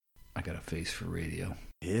I got a face for radio.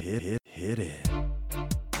 Hit it.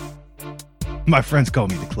 My friends call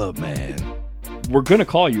me the club man. We're gonna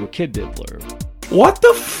call you a kid diddler. What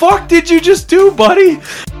the fuck did you just do, buddy?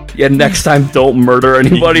 Yeah, next time don't murder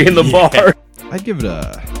anybody in the bar. I'd give it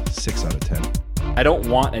a 6 out of 10. I don't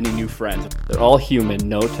want any new friends. They're all human,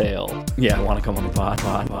 no tail. Yeah, I want to come on the pod.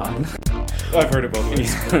 I've heard it both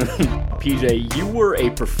ways. PJ, you were a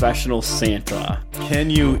professional Santa. Can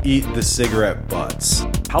you eat the cigarette butts?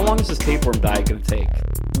 How long is this tapeworm diet gonna take?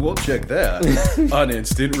 We'll check that on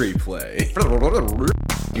Instant Replay.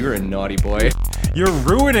 You're a naughty boy. You're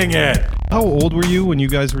ruining it! How old were you when you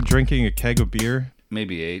guys were drinking a keg of beer?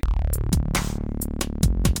 Maybe 8.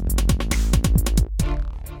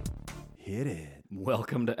 Hit it.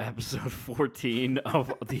 Welcome to episode 14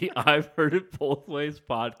 of the I've Heard It Both Ways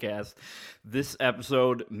podcast. This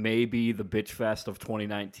episode may be the bitch fest of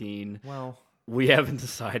 2019. Well, we haven't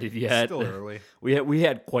decided yet. still early. We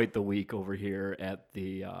had quite the week over here at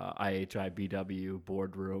the IHIBW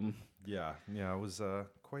boardroom. Yeah, it was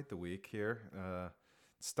quite the week here. It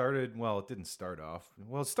didn't start off.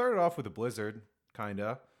 Well, it started off with a blizzard,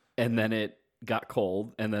 kinda. And then it got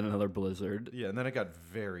cold, and then another blizzard. Yeah, and then it got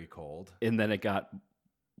very cold. And then it got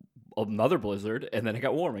another blizzard, and then it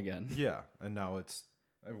got warm again. Yeah, and now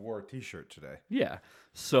I wore a t-shirt today. Yeah.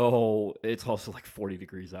 So it's also like 40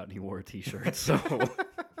 degrees out, and he wore a t-shirt. So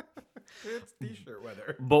It's t-shirt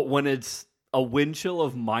weather. But when it's a wind chill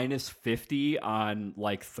of minus 50 on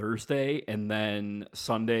like Thursday, and then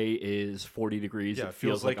Sunday is 40 degrees, Yeah, it it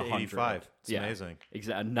feels like 100. 85. It's amazing.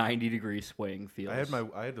 Exactly. A 90-degree swing feels.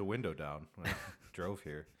 I had the window down when I drove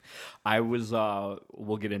here. I was,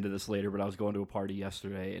 we'll get into this later, but I was going to a party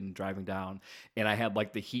yesterday and driving down, and I had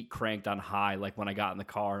like the heat cranked on high. Like when I got in the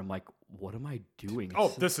car, I'm like, what am I doing?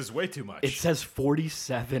 Oh, this is way too much. It says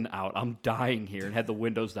 47 out. I'm dying here, and had the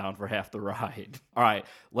windows down for half the ride. All right,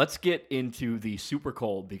 let's get into the super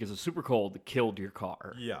cold, because the super cold killed your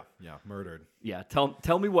car. Yeah, murdered. Yeah,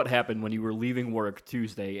 tell me what happened when you were leaving work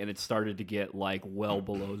Tuesday and it started to get like well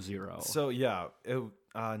below zero. So yeah,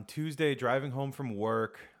 on Tuesday, driving home from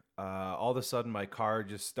work, all of a sudden my car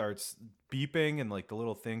just starts beeping, and like the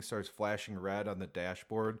little thing starts flashing red on the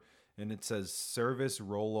dashboard. And it says service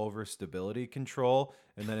rollover stability control.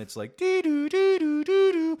 And then it's like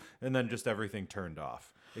doo-doo-doo-doo-doo-doo. And then just everything turned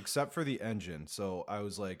off except for the engine. So I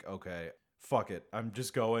was like, okay, fuck it. I'm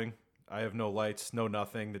just going. I have no lights, no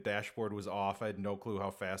nothing. The dashboard was off. I had no clue how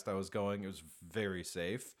fast I was going. It was very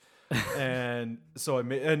safe. And so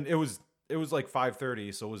it was like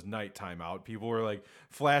 5:30, so it was nighttime out. People were like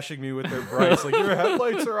flashing me with their brights, like your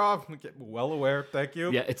headlights are off. I'm like, well aware, thank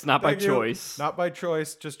you. Yeah, it's not by choice. Not by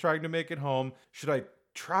choice, just trying to make it home. Should I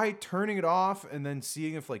try turning it off and then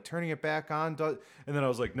seeing if like turning it back on does? And then I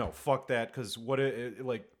was like, no, fuck that, because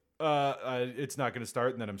it's not going to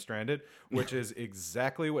start, and then I'm stranded, which is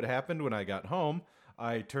exactly what happened when I got home.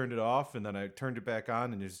 I turned it off, and then I turned it back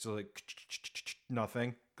on, and it's just like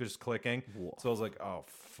nothing. Just clicking. Whoa. So I was like, oh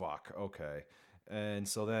fuck, okay. And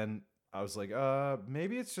so then I was like,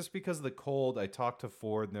 maybe it's just because of the cold. I talked to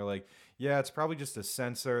Ford, and they're like, yeah, it's probably just a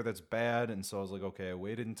sensor that's bad. And so I was like, okay, I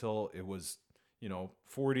waited until it was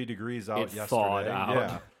 40 degrees out yesterday. Thawed out.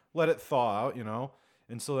 Yeah, let it thaw out,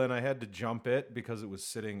 and so then I had to jump it because it was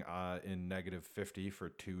sitting in negative 50 for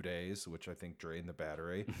 2 days, which I think drained the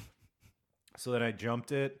battery. So then I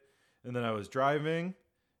jumped it, and then I was driving.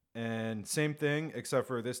 And same thing, except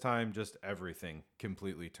for this time, just everything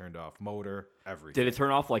completely turned off. Motor, everything. Did it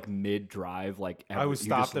turn off like mid-drive? Like I was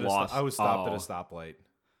stopped at a stoplight,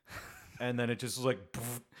 and then it just was like,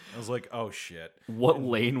 I was like, oh shit. What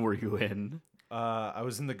lane were you in? I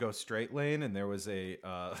was in the go straight lane, and there was a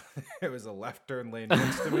left turn lane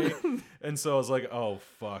next to me, and so I was like, oh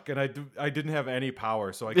fuck. And I didn't have any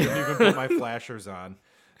power, so I couldn't even put my flashers on.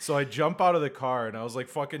 So I jump out of the car, and I was like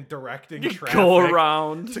fucking directing traffic. Go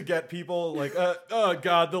around. To get people like, oh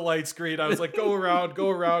God, the light's green. I was like, go around.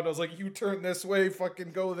 I was like, you turn this way,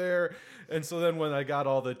 fucking go there. And so then when I got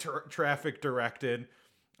all the traffic directed,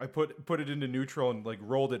 I put it into neutral and like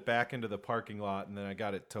rolled it back into the parking lot, and then I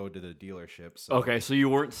got it towed to the dealership. So. Okay, so you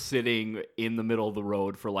weren't sitting in the middle of the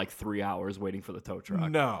road for like 3 hours waiting for the tow truck.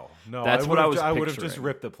 No. That's what I was picturing. I would have just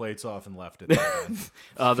ripped the plates off and left it there.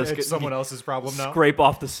 It's someone else's problem now. Scrape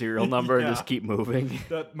off the serial number and just keep moving.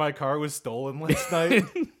 My car was stolen last night.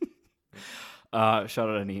 Shout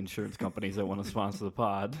out any insurance companies that want to sponsor the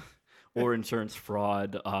pod, or insurance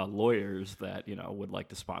fraud lawyers that would like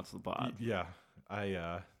to sponsor the pod. Yeah,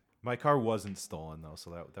 My car wasn't stolen though,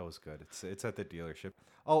 so that was good. It's at the dealership.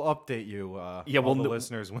 I'll update you, Yeah, well, all the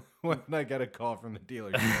listeners when I get a call from the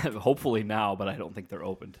dealership. Hopefully now, but I don't think they're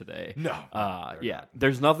open today. No, Yeah,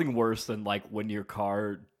 there's nothing worse than like when your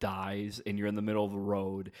car dies and you're in the middle of the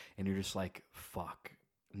road and you're just like, fuck.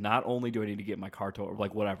 Not only do I need to get my car towed, or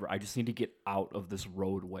like whatever, I just need to get out of this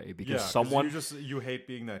roadway because yeah, someone. you hate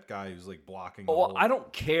being that guy who's like blocking. The Oh, whole... I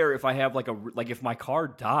don't care if I have like if my car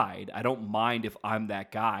died. I don't mind if I'm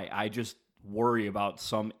that guy. I just worry about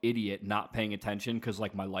some idiot not paying attention because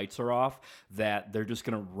like my lights are off, that they're just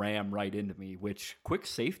gonna ram right into me. Which, quick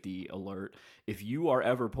safety alert, if you are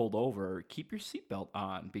ever pulled over, keep your seatbelt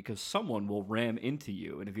on because someone will ram into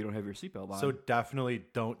you, and if you don't have your seatbelt on, So definitely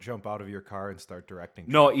don't jump out of your car and start directing.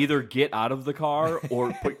 no, either get out of the car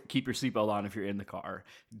or keep your seatbelt on if you're in the car.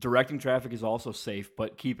 Directing traffic is also safe,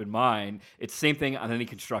 but keep in mind, it's the same thing on any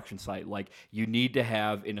construction site. Like, you need to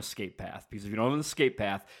have an escape path because if you don't have an escape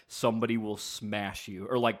path, somebody will smash you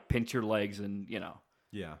or like pinch your legs and,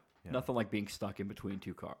 Yeah. nothing like being stuck in between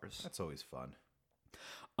two cars. That's always fun.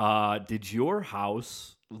 Did your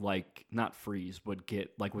house, like, not freeze, but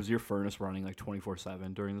get, like, was your furnace running like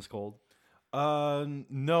 24/7 during this cold?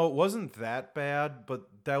 No, it wasn't that bad, but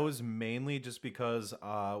that was mainly just because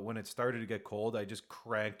when it started to get cold, I just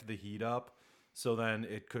cranked the heat up, so then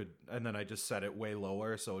and then I just set it way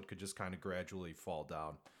lower so it could just kind of gradually fall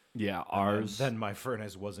down. Yeah, And ours. then my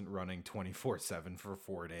furnace wasn't running 24/7 for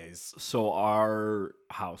 4 days. So our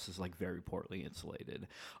house is like very poorly insulated.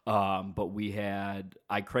 But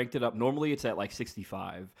I cranked it up. Normally it's at like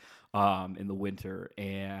 65 in the winter,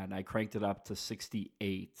 and I cranked it up to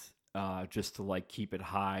 68 just to like keep it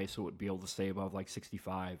high so it would be able to stay above like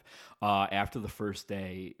 65. After the first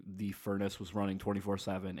day, the furnace was running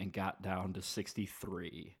 24/7 and got down to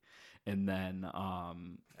 63. And then, all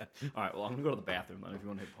right, well, I'm going to go to the bathroom then if you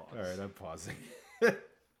want to hit pause. All right, I'm pausing.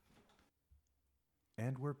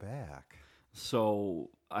 And we're back. So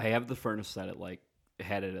I have the furnace set at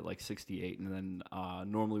had it at like 68, and then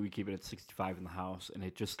normally we keep it at 65 in the house, and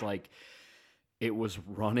it just like, it was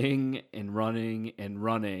running and running and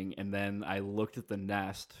running, and then I looked at the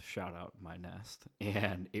Nest, shout out my Nest,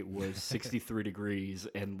 and it was 63 degrees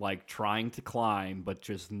and like trying to climb, but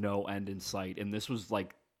just no end in sight. And this was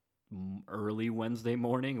like early Wednesday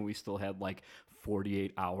morning, and we still had like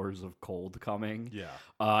 48 hours of cold coming.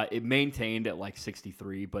 Yeah. It maintained at like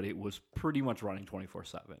 63, but it was pretty much running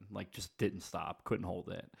 24/7. Like, just didn't stop, couldn't hold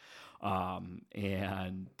it.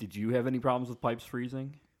 And did you have any problems with pipes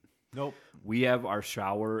freezing? Nope. We have our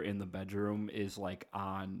shower in the bedroom is like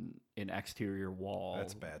on an exterior wall.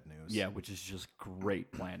 That's bad news. Yeah, which is just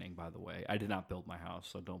great planning, by the way. I did not build my house,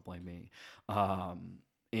 so don't blame me.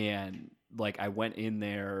 And like I went in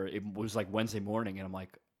there, it was like Wednesday morning, and I'm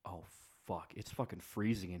like, oh fuck, it's fucking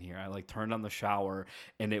freezing in here. I like turned on the shower,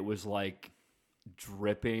 and it was like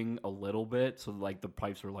dripping a little bit, so like the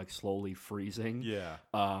pipes were like slowly freezing. Yeah.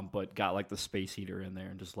 But got like the space heater in there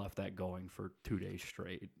and just left that going for 2 days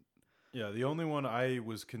straight. Yeah, the only one I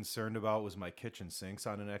was concerned about was my kitchen sinks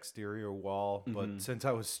on an exterior wall. But since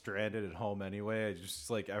I was stranded at home anyway, I just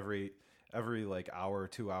like every like hour or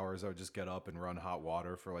 2 hours, I would just get up and run hot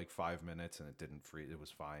water for like 5 minutes, and it didn't freeze. It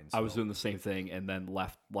was fine. So. I was doing the same thing, and then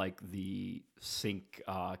left like the sink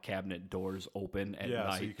cabinet doors open at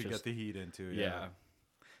night. So you could get the heat into. Yeah.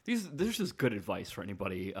 There's just good advice for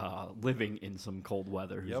anybody living in some cold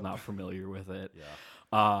weather who's not familiar with it.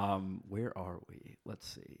 Yeah. Where are we? Let's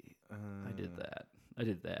see. I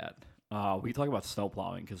did that. We talk about snow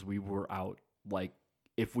plowing because we were out. Like,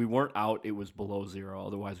 if we weren't out, it was below zero.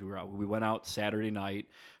 Otherwise, we were out. We went out Saturday night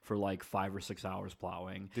for like 5 or 6 hours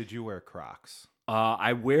plowing. Did you wear Crocs?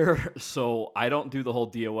 I don't do the whole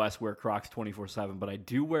DOS wear Crocs 24/7, but I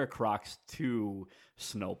do wear Crocs to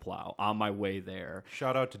snowplow on my way there.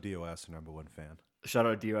 Shout out to DOS, number one fan. Shout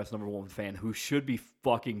out to DOS number one fan, who should be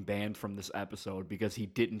fucking banned from this episode because he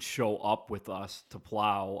didn't show up with us to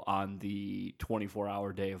plow on the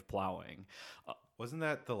 24-hour day of plowing. Wasn't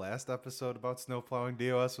that the last episode about snow plowing?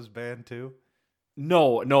 DOS was banned too?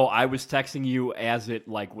 No, I was texting you as it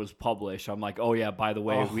like was published. I'm like, oh yeah, by the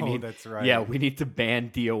way, that's right. Yeah, we need to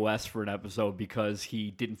ban DOS for an episode because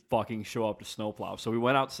he didn't fucking show up to snowplow. So we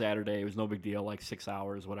went out Saturday. It was no big deal, like 6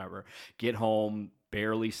 hours, whatever. Get home,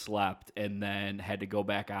 barely slept, and then had to go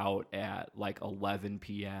back out at like 11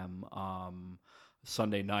 p.m.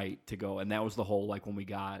 Sunday night to go. And that was the whole, like, when we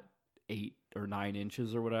got 8 or 9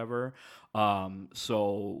 inches or whatever.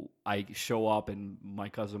 So I show up, and my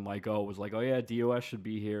cousin Mike-O was like, oh yeah, DOS should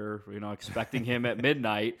be here, expecting him at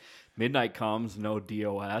midnight. Midnight comes, no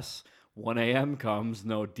DOS. 1 a.m. comes,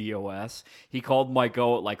 no DOS. He called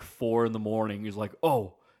Mike-O at like 4 in the morning. He's like,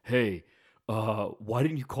 oh, hey, why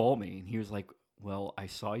didn't you call me? And he was like, well, I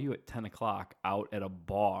saw you at 10 o'clock out at a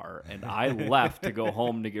bar, and I left to go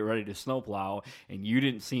home to get ready to snowplow, and you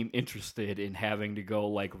didn't seem interested in having to go,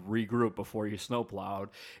 like, regroup before you snowplowed.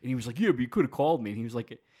 And he was like, yeah, but you could have called me. And he was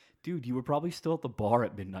like, dude, you were probably still at the bar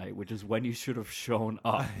at midnight, which is when you should have shown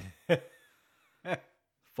up.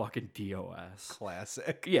 Fucking DOS.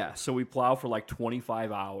 Classic. Yeah, so we plow for, like,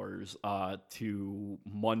 25 hours to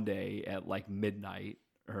Monday at, like, midnight.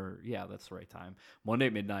 Or yeah, that's the right time. Monday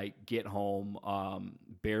at midnight, get home,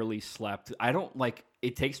 barely slept. I don't like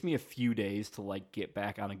it takes me a few days to like get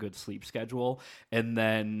back on a good sleep schedule. And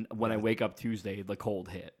then when I wake up Tuesday, the cold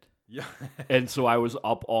hit. Yeah. And so I was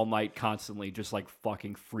up all night constantly, just like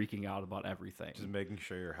fucking freaking out about everything. Just making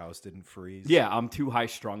sure your house didn't freeze. Yeah, I'm too high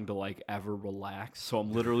strung to like ever relax. So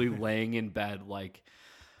I'm literally laying in bed like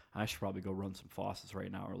I should probably go run some faucets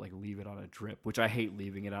right now or like leave it on a drip, which I hate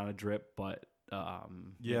leaving it on a drip, but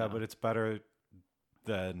but it's better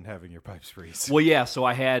than having your pipes freeze. Well, yeah, so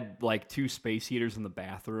I had like 2 space heaters in the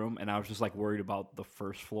bathroom, and I was just like worried about the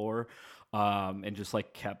first floor, and just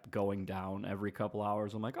like kept going down every couple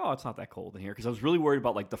hours. I'm like, oh, it's not that cold in here, because I was really worried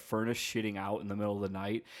about like the furnace shitting out in the middle of the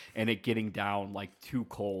night and it getting down like too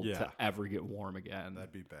cold to ever get warm again.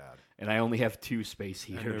 That'd be bad. And I only have 2 space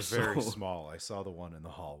heaters. And they're very small. I saw the one in the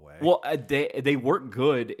hallway. Well, they work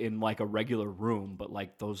good in like a regular room, but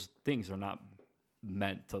like those things are not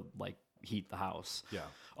meant to like heat the house. Yeah.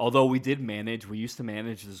 Although we used to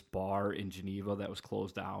manage this bar in Geneva that was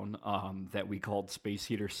closed down, that we called Space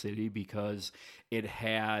Heater City because it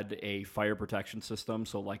had a fire protection system.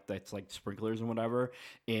 So like that's like sprinklers and whatever.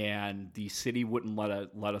 And the city wouldn't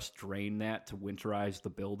let us drain that to winterize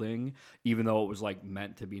the building, even though it was like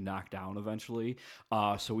meant to be knocked down eventually.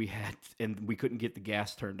 So we couldn't get the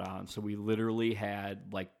gas turned on. So we literally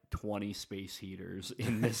had like 20 space heaters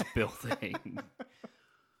in this building.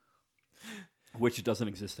 Which doesn't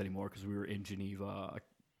exist anymore because we were in Geneva a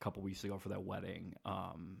couple weeks ago for that wedding.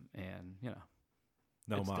 And, you know,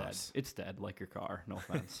 no it's mas. dead. It's dead, like your car. No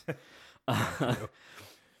offense.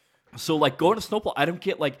 So, like, going to snowplow, I don't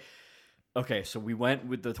get, like, okay, so we went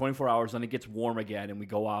with the 24 hours, then it gets warm again, and we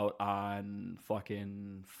go out on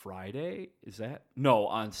fucking Friday? Is that? No,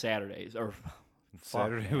 on Saturdays. Or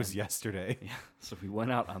Saturday was yesterday. Yeah. So we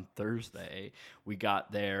went out on Thursday. We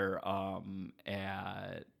got there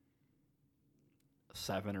at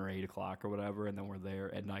 7 or 8 o'clock or whatever, and then we're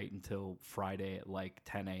there at night until Friday at like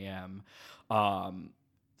 10 a.m.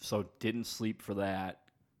 So didn't sleep for that.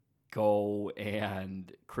 Go, and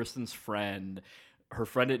Kristen's friend, her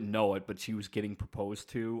friend didn't know it, but she was getting proposed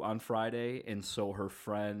to on Friday, and so her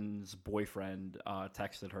friend's boyfriend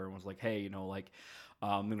texted her and was like, hey, you know, like,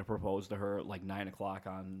 I'm going to propose to her at like 9 o'clock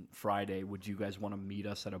on Friday. Would you guys want to meet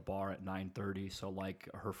us at a bar at 9:30 so like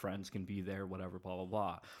her friends can be there, whatever, blah, blah,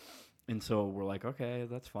 blah. And so we're like, okay,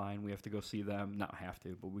 that's fine. We have to go see them. Not have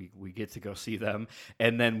to, but we get to go see them.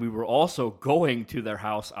 And then we were also going to their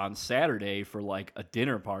house on Saturday for like a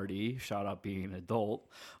dinner party. Shout out being an adult.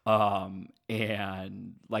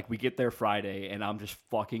 And like we get there Friday and I'm just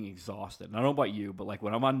fucking exhausted. And I don't know about you, but like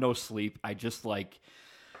when I'm on no sleep, I just like,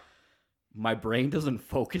 my brain doesn't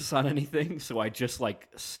focus on anything. So I just like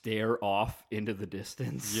stare off into the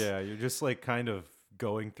distance. Yeah, you're just like kind of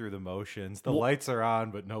going through the motions. The lights are on,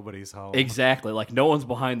 but nobody's home. Exactly. Like no one's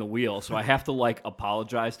behind the wheel. So I have to like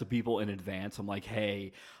apologize to people in advance. I'm like,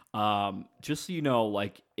 hey, just so you know,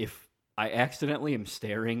 like if I accidentally am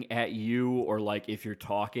staring at you or like if you're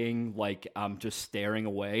talking, like I'm just staring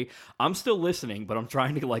away, I'm still listening, but I'm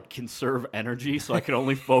trying to like conserve energy so I can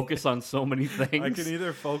only focus on so many things. I can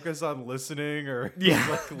either focus on listening or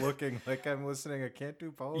like looking like I'm listening. I can't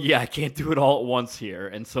do both. Yeah, I can't do it all at once here.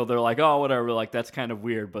 And so they're like, oh, whatever. Like, that's kind of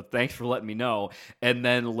weird, but thanks for letting me know. And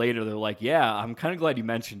then later they're like, yeah, I'm kind of glad you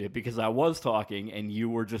mentioned it because I was talking and you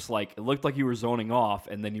were just like, it looked like you were zoning off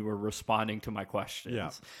and then you were responding to my questions.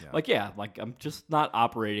 Yeah. Like, yeah, like I'm just not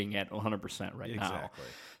operating at 100% right now. Exactly.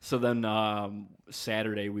 So then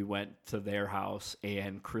Saturday we went to their house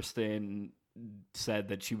and Kristen said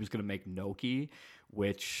that she was going to make gnocchi,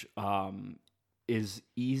 which is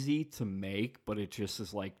easy to make, but it just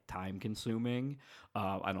is like time consuming.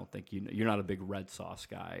 I don't think you're not a big red sauce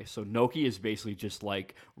guy. So gnocchi is basically just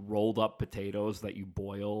like rolled up potatoes that you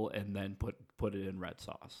boil and then put it in red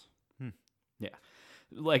sauce. Yeah.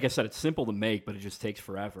 Like I said, it's simple to make, but it just takes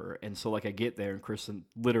forever. And so like I get there and Kristen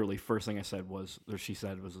literally first thing she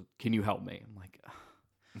said was, can you help me? I'm like,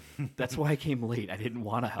 that's why I came late. I didn't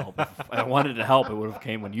want to help. If I wanted to help, it would have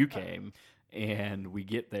came when you came. And we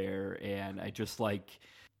get there and I just like,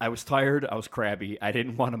 I was tired. I was crabby. I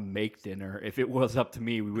didn't want to make dinner. If it was up to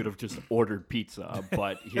me, we would have just ordered pizza.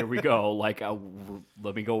 But here we go. Like,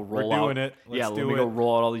 let me go roll out. We're doing it. Let me go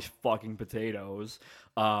roll out all these fucking potatoes.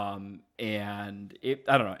 And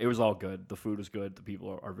I don't know. It was all good. The food was good. The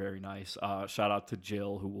people are very nice. Shout out to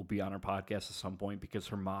Jill, who will be on our podcast at some point because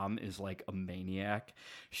her mom is like a maniac.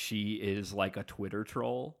 She is like a Twitter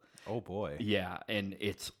troll. Oh boy. Yeah, and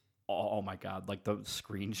it's oh my god, like the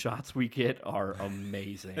screenshots we get are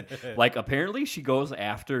amazing. Like apparently she goes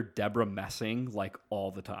after Deborah Messing like all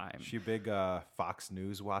the time. She a big Fox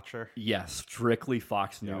News watcher? Yes, strictly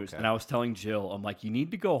Fox News. okay. And I was telling Jill, I'm like, you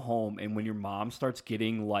need to go home, and when your mom starts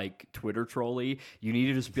getting like Twitter trolly, you need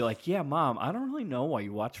to just be like, yeah, Mom, I don't really know why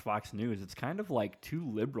you watch Fox News. It's kind of like too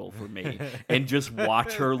liberal for me. And just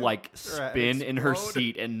watch her like spin in her explode.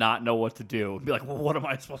 seat and not know what to do. And be like, well, what am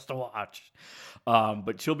I supposed to watch?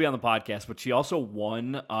 But she'll be on the podcast. But she also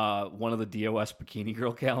won one of the DOS Bikini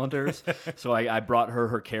Girl calendars. So I brought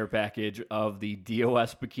her care package of the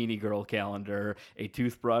DOS Bikini Girl calendar, a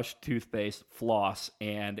toothbrush, toothpaste, floss,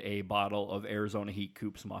 and a bottle of Arizona Heat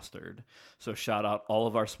Coops mustard. So shout out all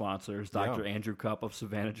of our sponsors, Dr. Andrew Cup of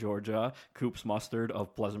Savannah, Georgia, Coops Mustard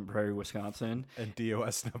of Pleasant Prairie, Wisconsin, And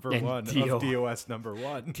DOS number And one of DOS number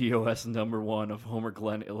one. DOS number 1 of Homer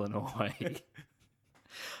Glen, Illinois.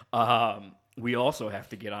 We also have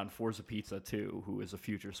to get on Forza Pizza too, who is a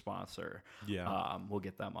future sponsor. Yeah. We'll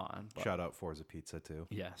get them on. But Shout out Forza Pizza too.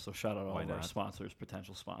 yeah, so shout out all Why of our not? sponsors,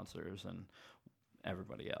 potential sponsors, and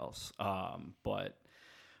everybody else. But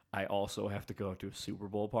I also have to go to a Super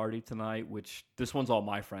Bowl party tonight, which this one's all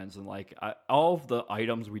my friends. And like all of the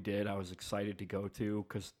items we did, I was excited to go to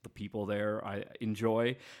because the people there I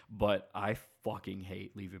enjoy, but I fucking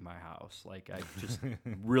hate leaving my house. Like I just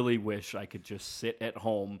really wish I could just sit at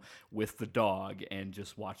home with the dog and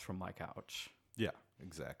just watch from my couch. Yeah,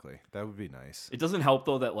 exactly. That would be nice. It doesn't help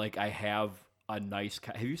though that like I have a nice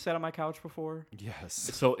have you sat on my couch before? Yes.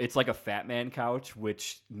 So it's like a fat man couch,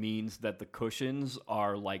 which means that the cushions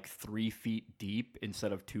are like 3 feet deep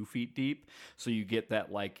instead of 2 feet deep. So you get that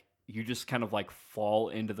like you just kind of like fall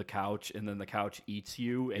into the couch, and then the couch eats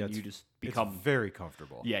you, and Yeah, you just become It's very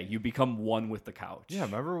comfortable. yeah, you become one with the couch. Yeah,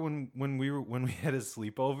 remember when we had a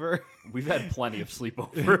sleepover? We've had plenty of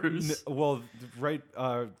sleepovers. Well,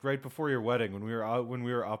 right before your wedding, when we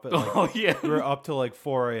were up at like, Oh yeah. we were up till like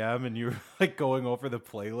 4 a.m. and you were like going over the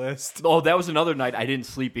playlist. Oh, that was another night I didn't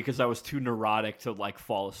sleep because I was too neurotic to like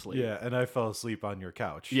fall asleep. Yeah, and I fell asleep on your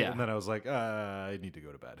couch. Yeah. and then I was like, I need to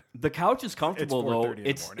go to bed. The couch is comfortable though. 4:30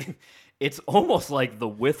 in the morning. It's almost like the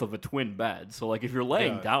width of a twin bed. So like if you're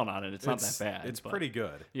laying Yeah. down on it, it's not that bad. It's but pretty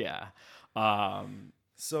good. yeah.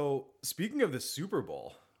 So speaking of the Super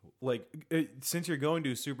Bowl, like since you're going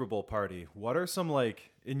to a Super Bowl party, what are some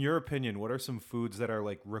like, in your opinion, what are some foods that are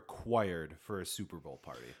like required for a Super Bowl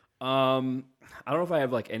party? I don't know if I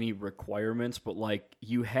have like any requirements, but like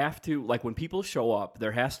you have to like when people show up,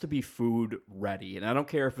 there has to be food ready, and I don't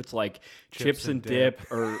care if it's like chips and dip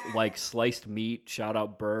or like sliced meat. Shout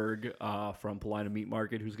out Berg from Paulina Meat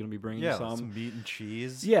Market, who's going to be bringing Yeah, some. meat and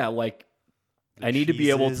cheese. Yeah, like I need to be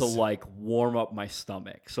able to cheeses. like warm up my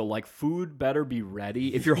stomach. So like food better be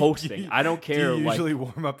ready. If you're hosting, I don't Do care. you Like usually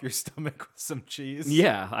warm up your stomach with some cheese?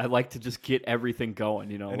 yeah, I like to just get everything going.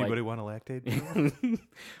 You know, Anybody like, want to lactate?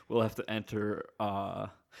 we'll have to enter.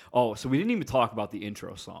 Oh, so we didn't even talk about the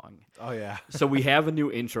intro song. Oh yeah. So we have a new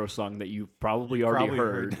intro song that you've probably already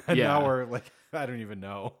heard. And Yeah. now we're like, I don't even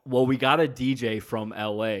know. Well, we got a DJ from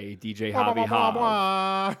LA, DJ Javi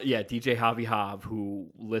Hav. Yeah, DJ Javi Hav, who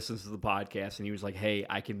listens to the podcast, and he was like, "Hey,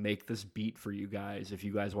 I can make this beat for you guys if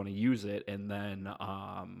you guys want to use it, and then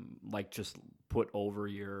like just put over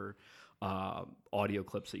your audio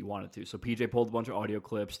clips that you wanted to." So PJ pulled a bunch of audio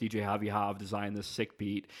clips. DJ Javi Hav designed this sick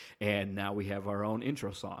beat, and now we have our own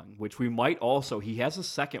intro song, which we might also. He has a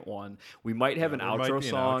second one. We might have an There outro might be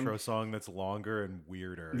song. an outro song that's longer and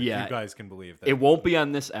weirder. Yeah. If you guys can believe that. It won't be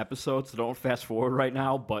on this episode, so don't fast forward right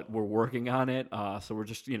now, but we're working on it. So we're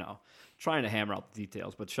just, trying to hammer out the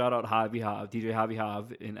details. But shout out Javi Hav, DJ Javi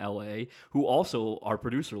Hav in LA, who also, our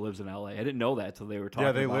producer, lives in LA. I didn't know that till they were talking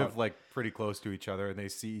Yeah, they about live like pretty close to each other, and they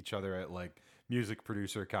see each other at like music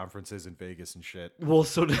producer conferences in Vegas and shit. Well,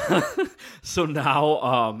 so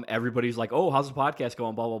now everybody's like, "Oh, how's the podcast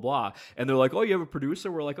going?" Blah blah blah, and they're like, "Oh, you have a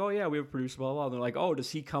producer?" We're like, "Oh yeah, we have a producer." Blah blah. And they're like, "Oh,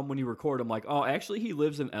 does he come when you record?" I'm like, "Oh, actually, he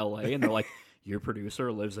lives in LA." And they're like, "Your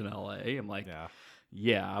producer lives in LA?" I'm like, Yeah.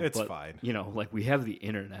 Yeah, It's but, fine. You know, like we have the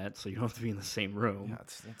internet, so you don't have to be in the same room.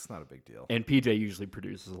 Yeah, it's not a big deal. And PJ usually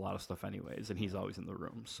produces a lot of stuff anyways, and he's always in the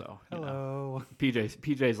room. So you know. Hello.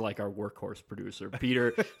 PJ's like our workhorse producer.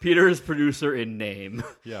 Peter is producer in name.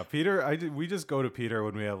 Yeah, Peter. We just go to Peter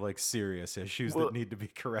when we have like serious issues that need to be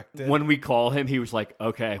corrected. When we call him, he was like,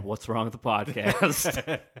 "Okay, what's wrong with the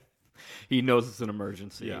podcast?" He knows it's an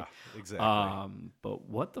emergency. Yeah, exactly. But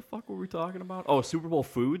what the fuck were we talking about? Oh, Super Bowl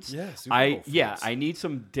foods. Yeah, Super Bowl foods. Yeah, I need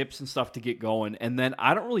some dips and stuff to get going, and then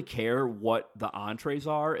I don't really care what the entrees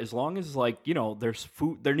are, as long as like you know there's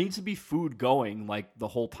food. There needs to be food going like the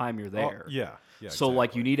whole time you're there. Yeah. So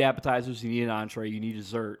like you need appetizers, you need an entree, you need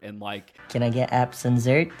dessert, and like Can I get apps and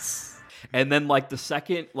zerts? and then like the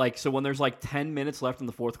second like so when there's like 10 minutes left in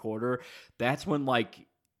the fourth quarter, that's when like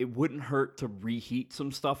it wouldn't hurt to reheat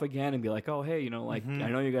some stuff again and be like, oh, hey, you know, like, I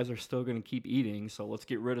know you guys are still going to keep eating, so let's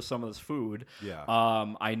get rid of some of this food. Yeah.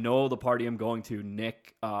 I know the party I'm going to,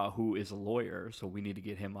 Nick, who is a lawyer, so we need to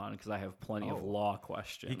get him on because I have plenty of law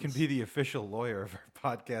questions. He can be the official lawyer of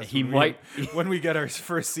our podcast. He when might- when we get our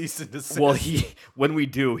first cease and desist. Well, when we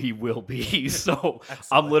do, he will be. So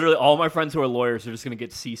I'm literally, all my friends who are lawyers are just going to get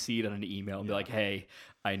CC'd on an email and be like, hey,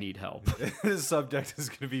 I need help. His subject is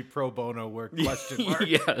going to be pro bono work question mark.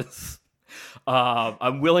 Yes.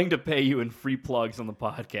 I'm willing to pay you in free plugs on the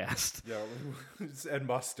podcast. Yeah, and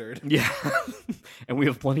mustard. Yeah. And we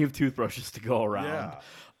have plenty of toothbrushes to go around.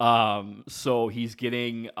 So he's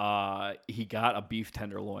getting, he got a beef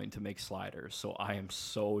tenderloin to make sliders. So I am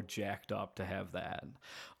so jacked up to have that.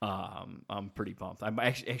 I'm pretty pumped. I'm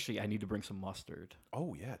actually, I need to bring some mustard.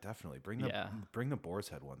 Oh yeah, definitely. Bring the boar's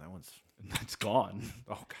head one. That one's It's gone.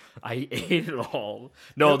 oh god. I ate it all.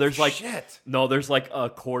 No, there's like shit. No, there's like a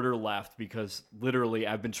quarter left because literally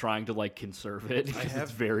I've been trying to like conserve it because have-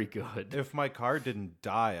 it's very good. If my car didn't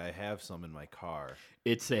die, I have some in my car.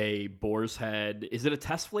 It's a boar's head. Is it a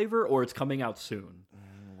test flavor or it's coming out soon?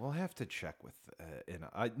 We'll have to check with.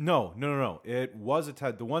 No. It was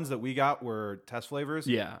the ones that we got were test flavors.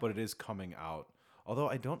 Yeah. but it is coming out. Although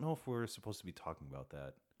I don't know if we're supposed to be talking about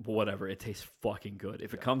that. But whatever, it tastes fucking good.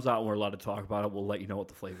 If it comes out and we're allowed to talk about it, we'll let you know what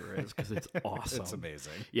the flavor is because it's awesome. It's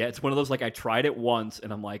amazing. Yeah, it's one of those like I tried it once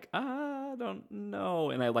and I'm like, I don't know,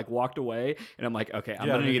 and I like walked away and I'm like, okay, I'm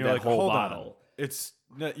gonna and need you're that like, whole "Hold on." bottle.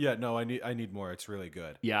 I need more. It's really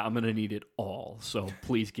good. Yeah, I'm gonna need it all. So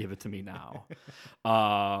please give it to me now.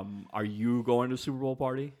 Are you going to a Super Bowl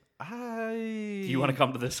party? Do you want to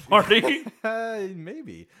come to this party?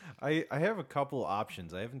 Maybe. I have a couple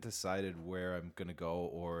options. I haven't decided where I'm gonna go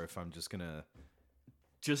or if I'm just gonna.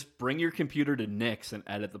 Just bring your computer to Nick's and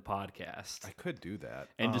edit the podcast. I could do that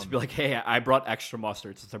And just be like, hey, I brought extra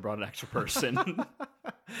mustard since I brought an extra person.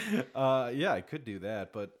 Yeah, I could do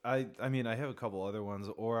that, but I mean, I have a couple other ones,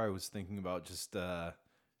 or I was thinking about just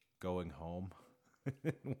going home,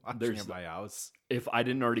 watching at my house. If I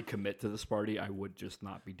didn't already commit to this party, I would just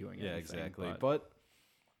not be doing it. Yeah, exactly. But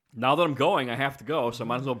now that I'm going, I have to go, so I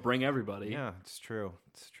might as well bring everybody. yeah, it's true.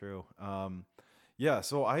 It's true. Yeah,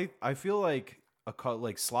 so I feel like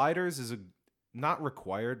like sliders is not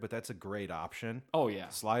required, but that's a great option. Oh yeah.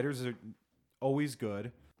 Sliders are always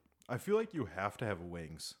good. I feel like you have to have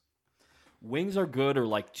wings. Wings are good or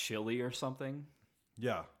like chili or something.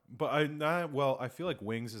 Yeah, but I feel like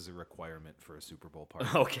wings is a requirement for a Super Bowl party.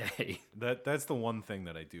 Okay. That's the one thing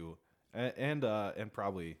that I do, and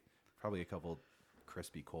probably a couple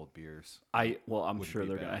crispy cold beers. I'm Wouldn't sure be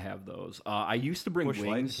they're bad. gonna have those. I used to bring Busch Light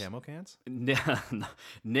and wings. camo cans.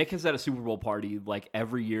 Nick has had a Super Bowl party like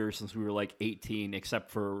every year since we were like 18, except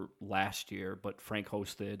for last year. But Frank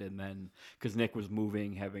hosted, and then because Nick was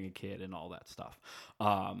moving, having a kid, and all that stuff.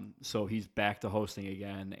 So he's back to hosting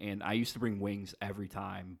again. And I used to bring wings every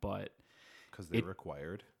time, but Because they're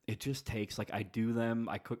required. it just takes like I do them.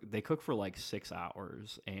 They cook for like 6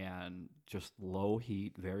 hours and just low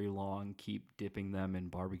heat, very long. Keep dipping them in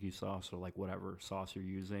barbecue sauce or like whatever sauce you're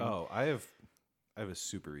using. Oh, I have a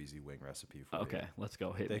super easy wing recipe for you. Okay, let's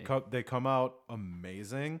go. Hit me. They come out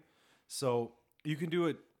amazing. So you can do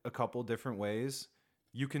it a couple different ways.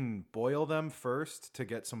 You can boil them first to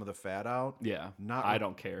get some of the fat out. Yeah, Not I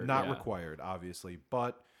don't care. Not yeah. required, obviously,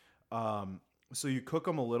 but so you cook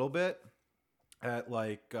them a little bit at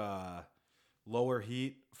like lower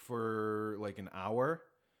heat for like an hour,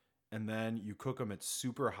 and then you cook them at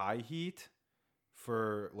super high heat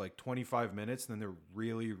for like 25 minutes, and then they're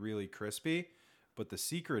really, really crispy. But the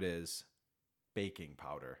secret is baking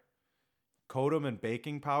powder. Coat them in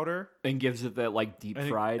baking powder. And gives it that like deep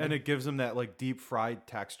fried. And it gives them that like deep fried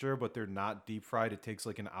texture, but they're not deep fried. It takes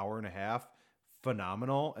like an hour and a half.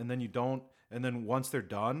 Phenomenal. And then once they're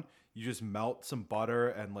done, you just melt some butter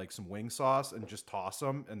and like some wing sauce and just toss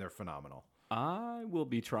them, and they're phenomenal. I will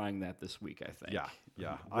be trying that this week, I think.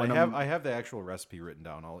 Yeah. When I have the actual recipe written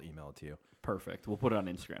down. I'll email it to you. Perfect. We'll put it on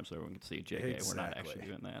Instagram so everyone can see. JK, we're not Exactly. actually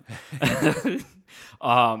doing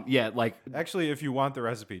that. Yeah, like Actually, if you want the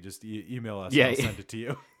recipe, just email us. Yeah, and I'll send it to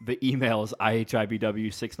you. the email is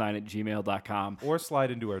ihibw69@gmail.com. Or slide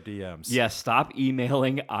into our DMs. Yeah, stop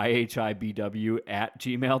emailing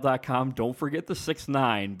ihibw@gmail.com. Don't forget the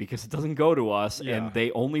 69 because it doesn't go to us, Yeah. and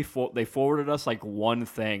they only they forwarded us like one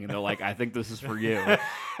thing, and they're like, "I think this is for you."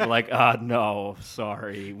 We're like, no,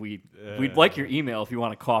 sorry, we'd like your email if you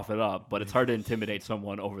want to cough it up, but it's hard to intimidate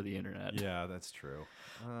someone over the internet. Yeah, that's true.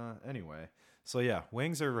 Anyway, so yeah,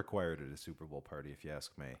 wings are required at a Super Bowl party, if you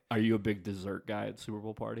ask me. Are you a big dessert guy at Super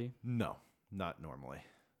Bowl party? No, not normally.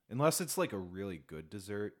 Unless it's like a really good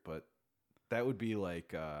dessert, but that would be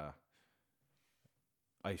like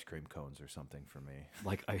ice cream cones or something for me.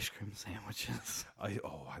 Like ice cream sandwiches. I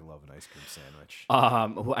love an ice cream sandwich.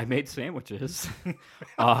 Well, I made sandwiches.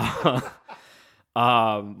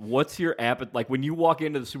 What's your appetite? Like when you walk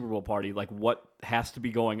into the Super Bowl party, like what has to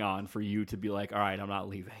be going on for you to be like, all right, I'm not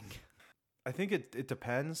leaving? I think it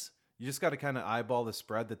depends. You just got to kind of eyeball the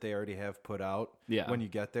spread that they already have put out when you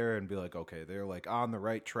get there and be like, okay, they're like on the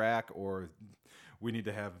right track, or we need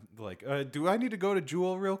to have like, do I need to go to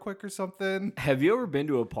Jewel real quick or something? Have you ever been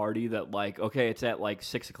to a party that like, okay, it's at like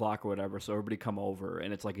 6 o'clock or whatever, so everybody come over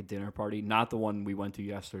and it's like a dinner party? Not the one we went to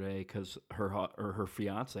yesterday because her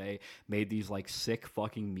fiance made these like sick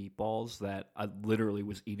fucking meatballs that I literally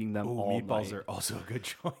was eating them all Meatballs night. are also a good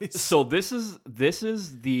choice. So this is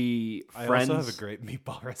the I friends. also have a great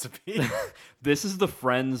meatball recipe. This is the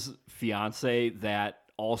friend's fiance that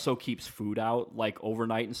also keeps food out like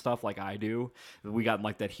overnight and stuff like I do. We got in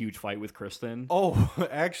like that huge fight with Kristen. Oh,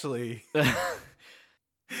 actually,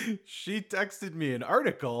 she texted me an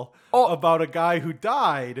article Oh. about a guy who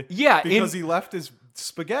died Yeah, because he left his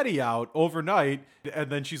spaghetti out overnight. And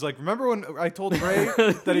then she's like, remember when I told Ray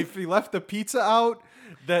that if he left the pizza out,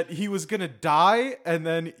 that he was going to die? And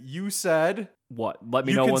then you said... What? Let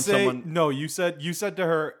me You know can when say, someone. No, you said to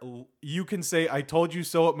her, you can say, I told you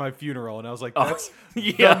so at my funeral. And I was like, that's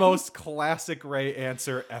yeah. the most classic Ray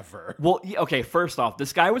answer ever. Well, okay, first off,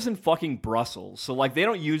 this guy was in fucking Brussels. So, like, they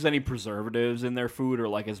don't use any preservatives in their food or,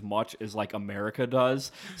 like, as much as, like, America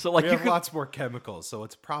does. So, like, We you have can, lots more chemicals, so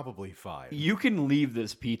it's probably fine. you can leave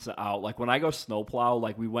this pizza out. Like, when I go snowplow,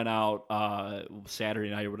 like, we went out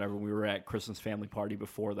Saturday night or whatever. We were at Kristen's family party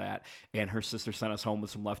before that, and her sister sent us home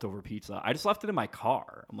with some leftover pizza. I just left it in my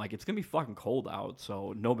car. I'm like, it's going to be fucking cold out,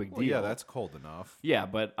 so no big deal. Well, yeah, that's cold enough. Yeah,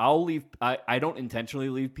 but I'll leave. I don't intentionally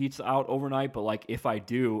leave pizza out overnight, but like if I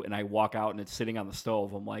do and I walk out and it's sitting on the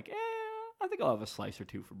stove, I'm like, I think I'll have a slice or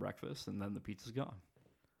two for breakfast, and then the pizza's gone.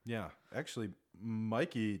 Yeah, actually,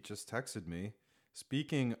 Mikey just texted me.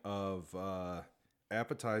 Speaking of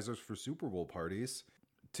appetizers for Super Bowl parties,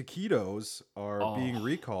 taquitos are being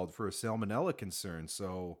recalled for a salmonella concern.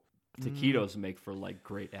 So Taquitos make for like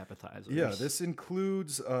great appetizers. yeah, this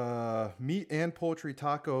includes meat and poultry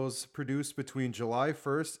tacos produced between July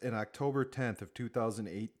 1st and October 10th of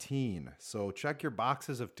 2018. So check your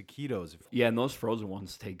boxes of taquitos. Yeah, and those frozen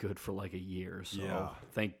ones stay good for like a year. So Yeah.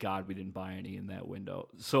 thank God we didn't buy any in that window.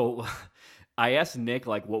 So I asked Nick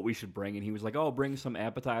like what we should bring, and he was like, "Oh, bring some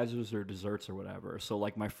appetizers or desserts or whatever." So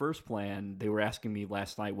like my first plan, they were asking me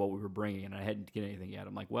last night what we were bringing, and I hadn't get anything yet.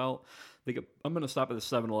 I'm like, "Well, I'm gonna stop at the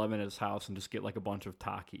 7-Eleven at his house and just get like a bunch of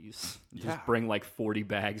Takis. Yeah. Just bring like 40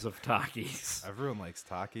 bags of Takis. Everyone likes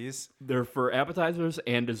Takis. They're for appetizers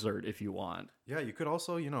and dessert if you want." Yeah, you could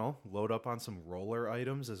also, load up on some roller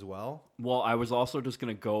items as well. Well, I was also just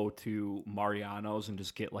gonna go to Mariano's and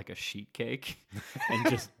just get like a sheet cake and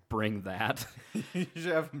just bring that. You should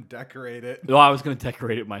have them decorate it. No, I was gonna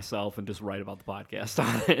decorate it myself and just write about the podcast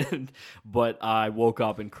on it. But I woke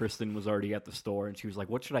up and Kristen was already at the store and she was like,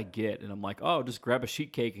 "What should I get?" And I'm like, "Oh, just grab a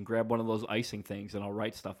sheet cake and grab one of those icing things and I'll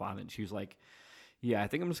write stuff on it." And she was like, "Yeah, I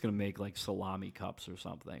think I'm just gonna make like salami cups or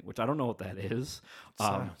something," which I don't know what that is.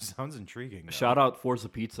 Sounds intriguing. Though. Shout out Forza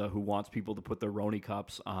Pizza, who wants people to put their Roni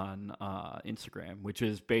cups on Instagram, which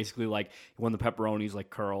is basically like when the pepperonis like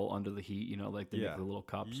curl under the heat, like they make the little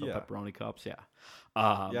cups, so Yeah. pepperoni cups, Yeah,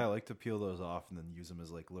 I like to peel those off and then use them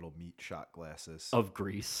as like little meat shot glasses. of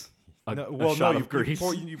grease. A No, shot you of grease.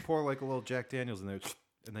 You pour like a little Jack Daniels in there,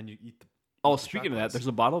 and then you eat the. Oh, eat the speaking shot of that, glass. there's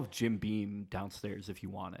a bottle of Jim Beam downstairs if you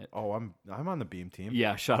want it. Oh, I'm on the Beam team.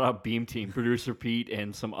 Yeah, shout out Beam Team, producer Pete,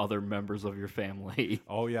 and some other members of your family.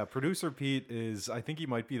 Oh yeah, producer Pete is. I think he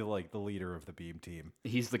might be the leader of the Beam team.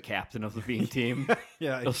 He's the captain of the Beam Team.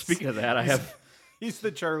 Yeah. Oh, speaking of that, I have. He's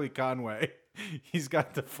the Charlie Conway. He's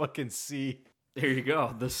got the fucking C. There you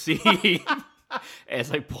go. The C.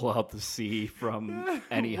 As I pull out the C from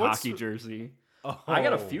any What's- hockey jersey. Oh, I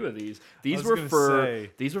got a few of these. These was were gonna for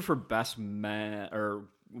say. these were for best man or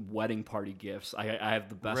wedding party gifts. I have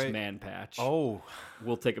the best Right. man patch. Oh,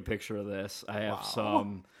 We'll take a picture of this. I have Wow.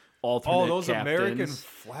 some alternate those captains. American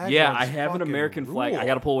flag Yeah, ones I have an fucking American flag. I rule.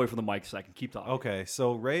 got to pull away from the mic a second. Keep talking. okay.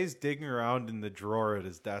 So Ray's digging around in the drawer at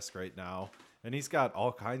his desk right now, and he's got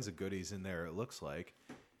all kinds of goodies in there. It looks like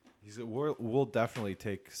we'll definitely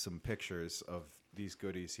take some pictures of these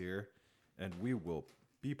goodies here, and we will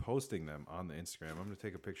be posting them on the Instagram. I'm gonna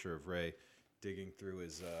take a picture of Ray digging through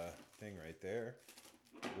his thing right there.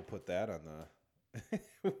 We'll put that on the.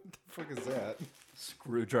 What the fuck is that?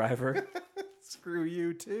 Screwdriver. Screw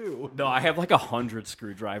you too. No, I have like 100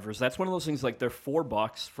 screwdrivers. That's one of those things, like they're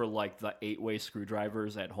 $4 for like the 8-way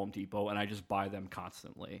screwdrivers at Home Depot, and I just buy them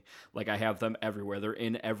constantly. Like I have them everywhere. They're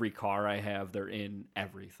in every car I have. They're in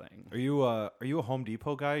everything. Are you a Home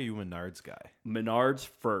Depot guy? Or are you a Menards guy? Menards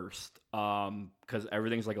first, because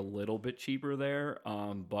everything's like a little bit cheaper there.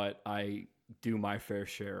 But I do my fair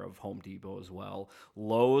share of Home Depot as well.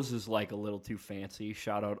 Lowe's is like a little too fancy.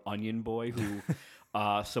 Shout out Onion Boy who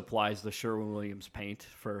supplies the Sherwin-Williams paint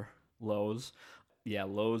for Lowe's. Yeah,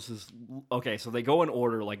 Lowe's is okay. So they go in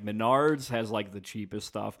order. Like Menards has like the cheapest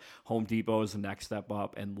stuff. Home Depot is the next step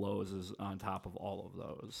up, and Lowe's is on top of all of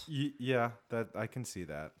those. Yeah, that I can see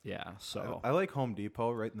that. Yeah. So I like Home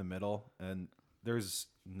Depot right in the middle, and there's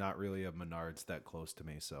not really a Menards that close to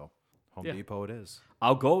me, so Home Yeah. Depot it is.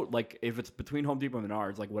 I'll go like if it's between Home Depot and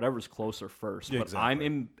Menards, like whatever's closer first. Yeah, but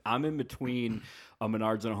exactly. I'm in between a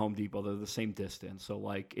Menards and a Home Depot. They're the same distance, so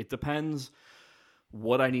like it depends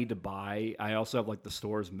what I need to buy. I also have like the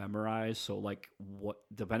stores memorized, so like what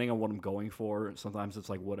depending on what I'm going for, sometimes it's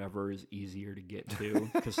like whatever is easier to get to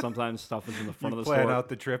because sometimes stuff is in the front You of the plan store. out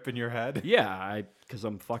the trip in your head. Yeah, because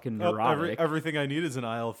I'm fucking Oh, neurotic. everything I need is in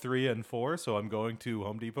aisle 3 and 4, so I'm going to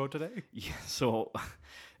Home Depot today. Yeah, so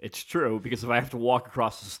it's true because if I have to walk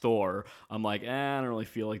across the store, I'm like, I don't really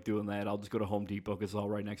feel like doing that. I'll just go to Home Depot because it's all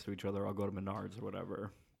right next to each other. I'll go to Menards or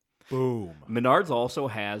whatever. Boom. Menards also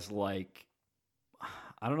has like,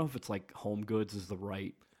 I don't know if it's like Home Goods is the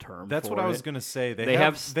right term. That's for what I it. was gonna say. They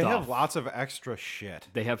have they have stuff. lots of extra shit.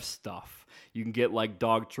 They have stuff. You can get like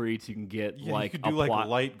dog treats. You can get Yeah, like you could do a like plot-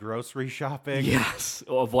 light grocery shopping. yes,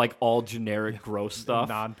 of like all generic gross stuff.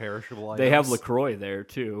 Non-perishable items. They have LaCroix there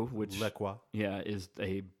too, which LaCroix. yeah is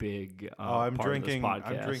a big. Oh, I'm part drinking. Of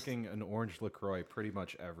this podcast. I'm drinking an orange LaCroix pretty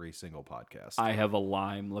much every single podcast. I have a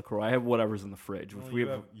lime LaCroix. I have whatever's in the fridge. Well, we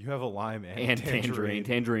you have a lime and, and tangerine.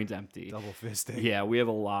 Tangerine's empty. Double fisting. Yeah, we have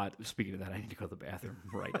a lot. Speaking of that, I need to go to the bathroom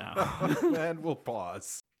right now. And we'll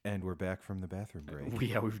pause. And we're back from the bathroom break.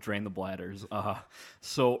 We've drained the bladders.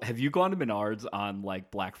 So have you gone to Menards on like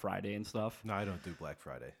Black Friday and stuff? No, I don't do Black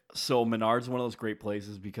Friday. So Menards is one of those great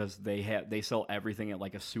places because they sell everything at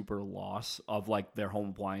like a super loss of like their home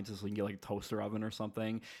appliances. So you can get like a toaster oven or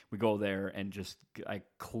something. We go there and just I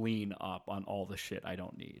clean up on all the shit I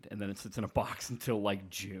don't need, and then it sits in a box until like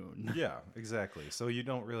June. Yeah, exactly. So you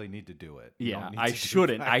don't really need to do it. You Yeah, don't need I to do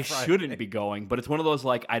shouldn't. Black I Friday. shouldn't be going, but it's one of those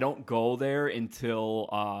like I don't go there until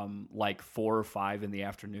like 4 or 5 in the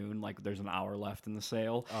afternoon. Like there's an hour left in the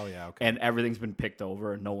sale. Oh yeah, okay. And everything's been picked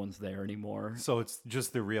over and no one's there anymore. So it's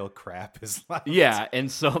just the real crap is left. Yeah, and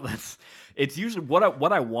so it's usually what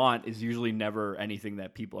I want is usually never anything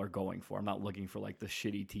that people are going for. I'm not looking for like the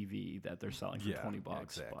shitty TV that they're selling for Yeah, $20.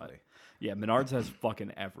 exactly. But yeah, Menards has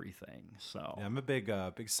fucking everything. So Yeah, I'm a big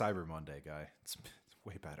Cyber Monday guy. It's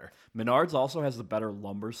way better. Menards also has the better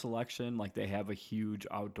lumber selection. Like they have a huge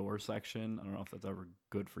outdoor section. I don't know if that's ever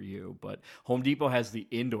good for you, but Home Depot has the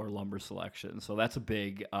indoor lumber selection. So that's a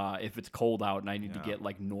big, if it's cold out and I need to get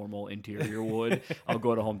like normal interior wood, I'll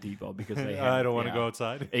go to Home Depot because they have, I don't want to yeah. go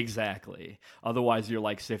outside. Exactly. Otherwise, you're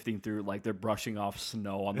like sifting through, like they're brushing off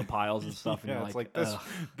snow on the piles and stuff. And Yeah, you're it's like, like this. "Ugh."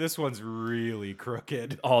 This one's really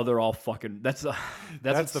crooked. Oh, they're all fucking. That's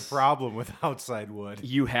That's the problem with outside wood.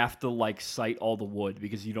 You have to like sight all the wood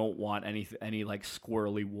because you don't want any like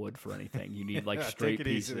squirrely wood for anything. You need like Yeah, straight take it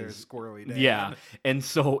easy pieces. there, squirrely Dan. Yeah, and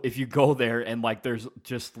so if you go there and like there's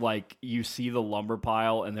just like you see the lumber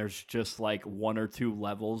pile and there's just like 1 or 2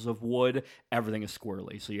 levels of wood, everything is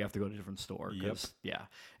squirrely. So you have to go to a different store. 'Cause, yeah,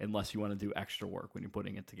 unless you want to do extra work when you're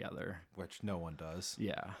putting it together. Which no one does.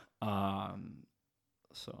 Yeah.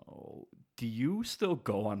 So do you still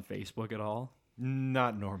go on Facebook at all?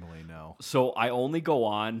 Not normally, no. So I only go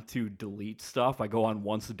on to delete stuff. I go on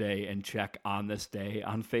once a day and check on this day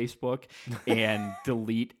on Facebook and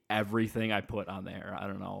delete everything I put on there. I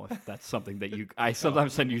don't know if that's something that I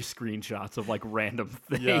sometimes send you screenshots of like random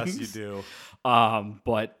things. Yes, you do.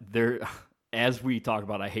 But as we talk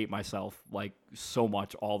about, I hate myself like so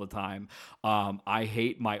much all the time. I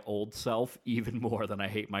hate my old self even more than I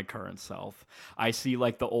hate my current self. I see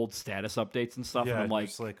like the old status updates and stuff, Yeah, and I'm you're like,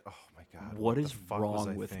 just like, oh my god, what the is fuck was I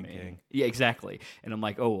wrong with me? thinking? Yeah, exactly. And I'm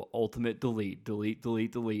like, oh, ultimate delete, delete,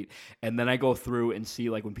 delete, delete. And then I go through and see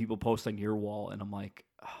like when people post on your wall, and I'm like,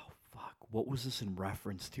 oh, fuck, what was this in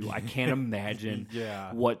reference to? I can't imagine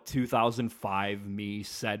Yeah. what 2005 me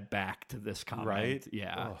said back to this comment. Right?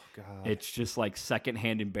 Yeah. Oh god. It's just like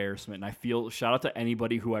secondhand embarrassment. And I feel, shout out to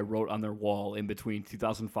anybody who I wrote on their wall in between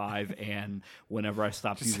 2005 and whenever I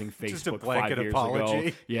stopped using Facebook just a 5 blanket years apology.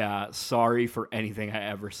 ago. Yeah. Sorry for anything I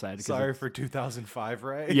ever said. 'cause Sorry for 2005,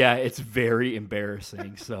 right? yeah, it's very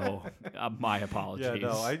embarrassing. So my apologies. Yeah,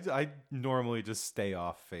 no, I normally just stay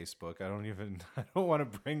off Facebook. I don't want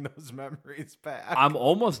to bring those memories back. I'm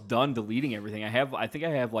almost done deleting everything. I think I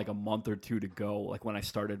have like a month or two to go, like when I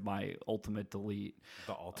started my ultimate delete.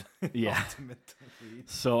 the ultimate, Yeah. ultimate delete.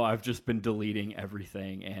 So I've just been deleting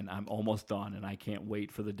everything, and I'm almost done, and I can't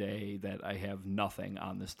wait for the day that I have nothing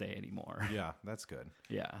on this day anymore. Yeah, that's good.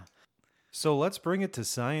 Yeah. So let's bring it to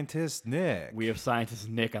scientist Nick. We have scientist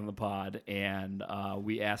Nick on the pod, and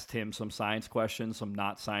we asked him some science questions, some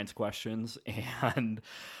not science questions, and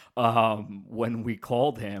when we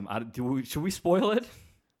called him, should we spoil it?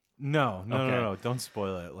 No, Okay. don't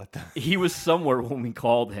spoil it. Let them He was somewhere when we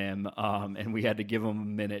called him, and we had to give him a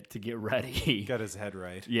minute to get ready. get his head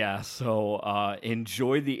right. Yeah, so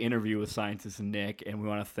enjoy the interview with scientist Nick, and we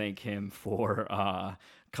want to thank him for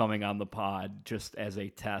coming on the pod just as a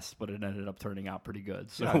test, but it ended up turning out pretty good,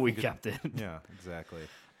 so Yeah, I we think kept it. Yeah, exactly.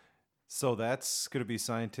 So that's going to be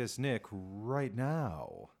scientist Nick right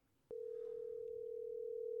now.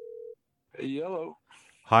 Hey, Yellow.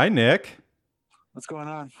 Hi, Nick. What's going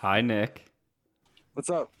on? Hi, Nick. What's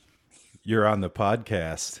up? You're on the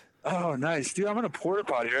podcast. Oh, nice. Dude, I'm in a porta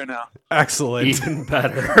potty right now. Excellent. Even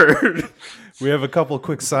better. We have a couple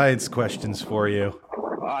quick science questions for you.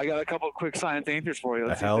 I got a couple of quick science answers for you.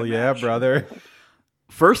 Let's see if Hell they yeah, match. brother.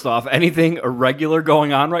 First off, anything irregular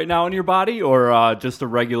going on right now in your body, or just a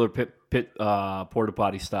regular porta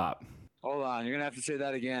potty stop? Hold on. You're going to have to say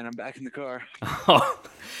that again. I'm back in the car.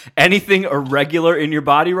 Anything irregular in your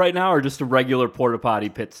body right now, or just a regular porta potty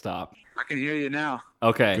pit stop? I can hear you now.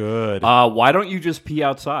 Okay. Good. Why don't you just pee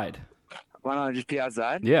outside? Why don't I just pee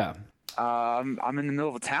outside? Yeah. I'm in the middle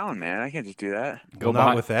of a town, man. I can't just do that. Well, not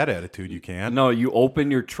behind- with that attitude, you can't. No, you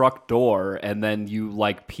open your truck door and then you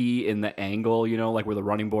like pee in the angle, you know, like where the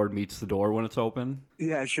running board meets the door when it's open.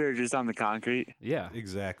 Yeah, sure. Just on the concrete. Yeah.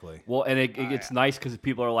 Exactly. Well, and it gets nice because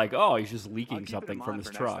people are like, oh, he's just I'll leaking keep it something in from mind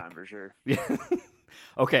his for next truck. time for sure. Yeah.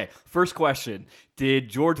 Okay. First question. Did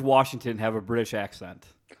George Washington have a British accent?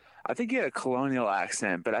 I think he had a colonial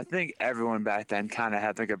accent, but I think everyone back then kind of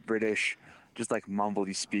had like a British, just like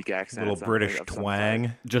mumbly speak accent. Little British of some twang.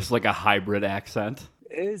 type. Just like a hybrid accent?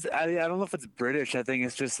 I don't know if it's British. I think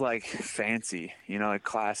it's just like fancy, you know, like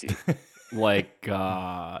classy. Like,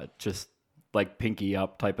 just like pinky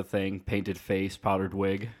up type of thing, painted face, powdered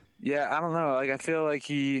wig. Yeah, I don't know. Like I feel like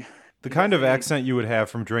he, The kind of accent you would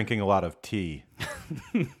have from drinking a lot of tea.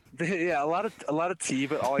 yeah, a lot of tea,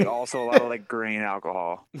 but also a lot of like grain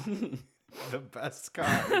alcohol. The best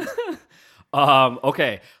kind.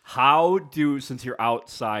 Okay. Since you're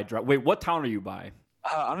outside, wait, what town are you by?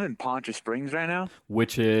 I'm in Poncha Springs right now.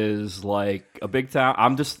 Which is like a big town.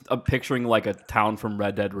 I'm just picturing like a town from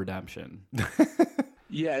Red Dead Redemption.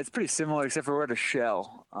 Yeah, it's pretty similar except for we're at a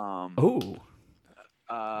Shell. Oh.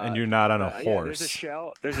 And you're not on a Yeah, horse. there's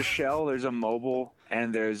a Shell, there's a Mobile,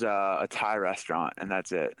 and there's a Thai restaurant, and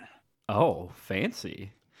that's it. Oh,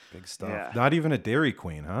 fancy. Big stuff. Yeah. Not even a Dairy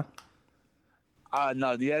Queen, huh?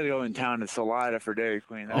 No, you had to go in town to Salida for Dairy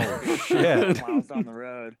Queen. Oh, shit. Miles down the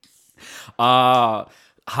road.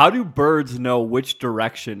 How do birds know which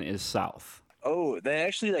direction is south? Oh, they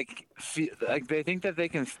actually they think that they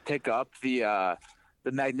can pick up the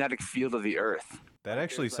magnetic field of the Earth. That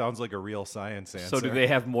actually sounds like a real science answer. So do they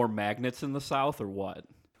have more magnets in the south or what?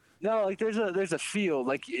 No, like there's a field.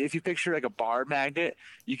 Like if you picture like a bar magnet,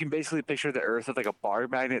 you can basically picture the Earth with like a bar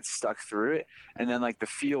magnet stuck through it, and then like the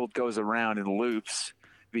field goes around in loops.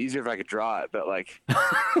 It'd be easier if I could draw it, but like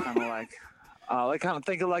kind of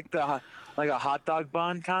think of like a hot dog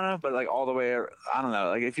bun kind of, but like all the way. I don't know.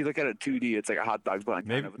 Like if you look at it 2D, it's like a hot dog bun.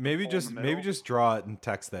 Kind of with the Maybe hole in the middle. just draw it and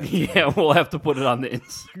text that. Yeah, we'll have to put it on the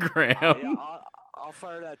Instagram. Yeah, I'll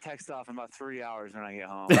fire that text off in about 3 hours when I get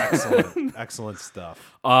home. Excellent stuff.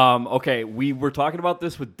 Okay, we were talking about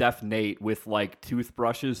this with Deaf Nate with like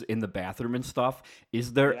toothbrushes in the bathroom and stuff.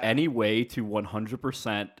 Is there any way to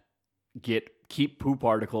 100% keep poop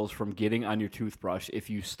particles from getting on your toothbrush if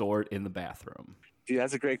you store it in the bathroom? Dude,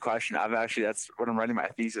 that's a great question. That's what I'm writing my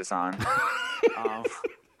thesis on.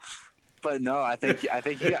 But no, I think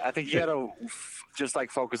you gotta just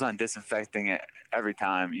like focus on disinfecting it every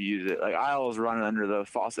time you use it. Like I always run it under the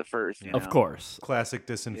faucet first. You Of know? course. Classic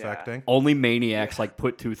disinfecting. Only maniacs like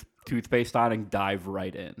put toothpaste on and dive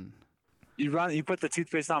right in. You put the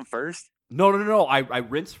toothpaste on first. No. I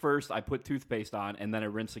rinse first. I put toothpaste on, and then I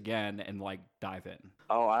rinse again and like dive in.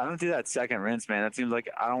 Oh, I don't do that second rinse, man. That seems like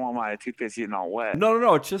I don't want my toothpaste getting all wet.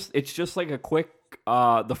 No. It's just like a quick.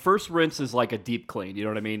 The first rinse is like a deep clean. You know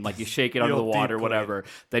what I mean? Like you shake it under the Real water, deep whatever.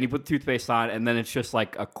 Then you put toothpaste on, and then it's just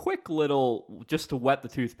like a quick little, just to wet the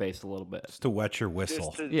toothpaste a little bit. Just to wet your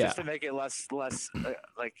whistle. Just to make it less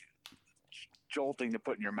like jolting to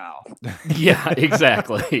put in your mouth. Yeah,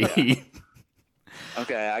 exactly.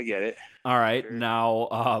 Okay, I get it. All right,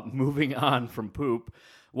 now moving on from poop.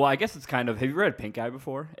 Well, I guess it's kind of. Have you ever had pink eye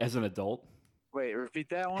before as an adult? Wait, repeat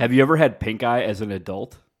that one. Have you ever had pink eye as an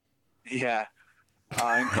adult? Yeah,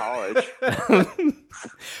 in college.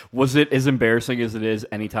 Was it as embarrassing as it is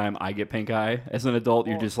anytime I get pink eye as an adult?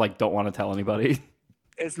 You just like don't want to tell anybody.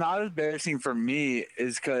 It's not embarrassing for me,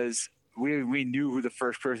 is because we knew who the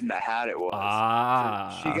first person that had it was.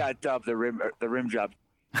 Ah, She got dubbed the rim job.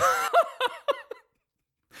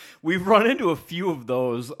 We've run into a few of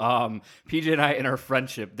those, PJ and I, in our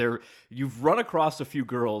friendship. You've run across a few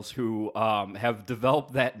girls who have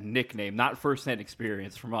developed that nickname, not firsthand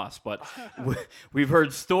experience from us, but we've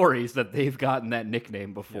heard stories that they've gotten that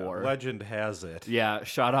nickname before. Yeah, legend has it. Yeah,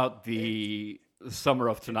 shout out the Summer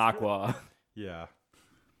of Tanaqua. Yeah.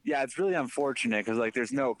 Yeah, it's really unfortunate because like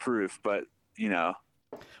there's no proof, but you know.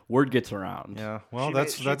 Word gets around. Yeah. Well,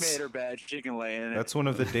 she made her bed. She can lay in it. that's one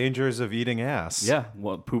of the dangers of eating ass. Yeah,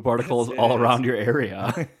 well, poop particles It all is. around your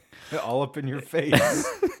area. All up in your face.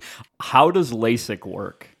 How does LASIK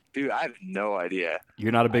work? Dude, I have no idea.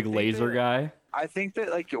 You're not a big think laser that- guy? I think that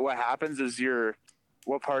like what happens is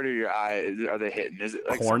what part of your eye are they hitting? Is it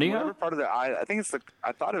like Cornea? whatever part of their eye? I think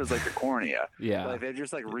I thought it was like the cornea. Yeah. Like they're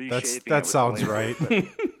just like reshaping. That sounds right.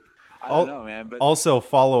 I don't know, man. But Also,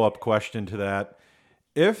 follow-up question to that.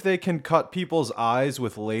 If they can cut people's eyes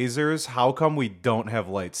with lasers, how come we don't have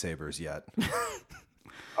lightsabers yet?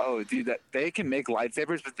 oh, dude, that they can make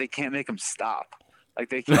lightsabers, but they can't make them stop. Like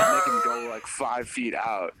they can't make them go like 5 feet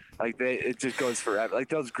out. Like it just goes forever. Like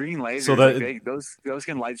those green lasers, So that- like those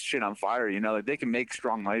can light shit on fire. You know, like they can make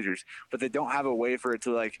strong lasers, but they don't have a way for it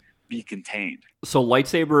to like be contained. So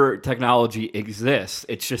lightsaber technology exists.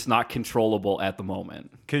 It's just not controllable at the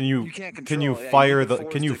moment. Can you can't can control you it. Yeah, you fire need the the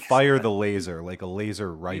force can you to- fire the laser like a laser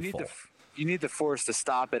You need rifle? you need the force to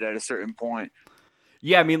stop it at a certain point.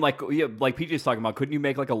 Yeah, I mean, like PJ's talking about, couldn't you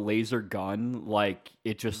make like a laser gun? Like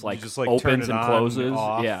it just like, just, like, turn opens it and on, closes.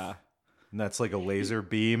 off. Yeah. And that's like a laser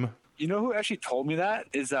beam. You know who actually told me that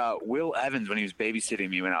is Will Evans when he was babysitting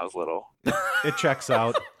me when I was little. It checks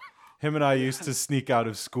out. Him and I used to sneak out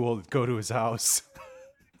of school and go to his house.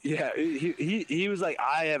 Yeah, he was like,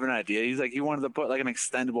 I have an idea. He's like, he wanted to put like an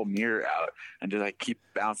extendable mirror out and just like keep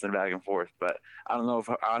bouncing back and forth. But I don't know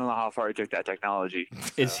how far he took that technology.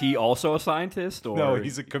 Is he also a scientist? Or No,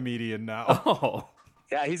 he's a comedian now. oh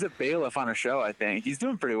Yeah, he's a bailiff on a show. I think he's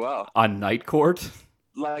doing pretty well. on Night Court.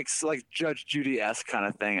 Like Judge Judy-esque kind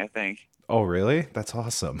of thing. I think, Oh, really? That's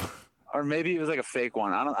awesome. or maybe it was like a fake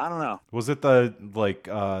one. I don't know. Was it the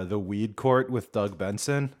weed court with Doug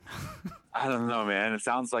Benson? I don't know, man. It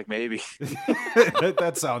sounds like maybe.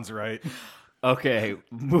 That sounds right. Okay,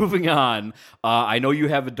 moving on. I know you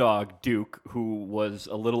have a dog, Duke, who was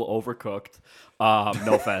a little overcooked.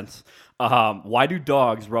 No offense. Why do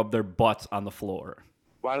dogs rub their butts on the floor?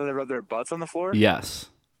 Why do they rub their butts on the floor? Yes.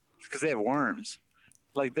 Because they have worms.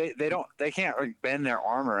 Like they can't like bend their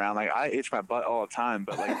arm around. Like I itch my butt all the time,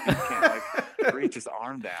 but like he can't like reach his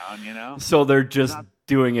arm down, you know? So they're just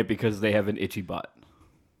doing it because they have an itchy butt.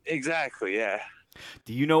 Exactly, yeah.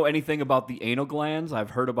 Do you know anything about the anal glands? I've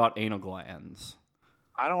heard about anal glands.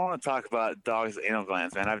 I don't want to talk about dogs' anal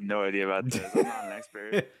glands, man. I have no idea about this. I'm not an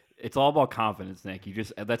expert. It's all about confidence, Nick.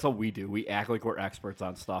 That's what we do. We act like we're experts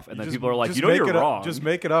on stuff, and then people are like, just "You know, make you're it up- wrong. Just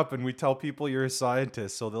make it up, and we tell people you're a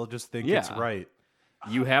scientist, so they'll just think it's Yeah. right.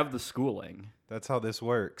 You have the schooling." That's how this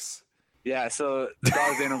works. Yeah, so the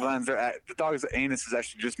dog's anal glands the dog's anus is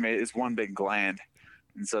actually just made is one big gland,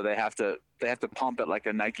 and so they have to pump it like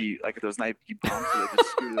those Nike pumps. So they just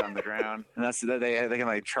screw it on the ground, and that's they can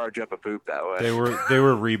like charge up a poop that way. They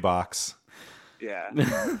were Reeboks. Yeah.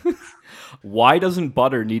 Why doesn't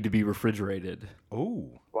butter need to be refrigerated? Oh,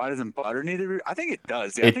 Why doesn't butter need to be? I think it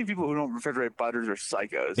does. Yeah. I think people who don't refrigerate butters are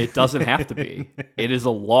psychos. It doesn't have to be. It is a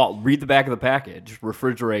law. Read the back of the package.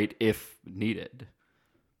 Refrigerate if needed.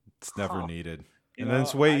 it's never needed. And then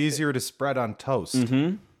it's way easier to spread on toast.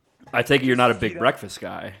 Mm-hmm. I take it you're not a big Heat up. breakfast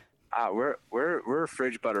guy. We're a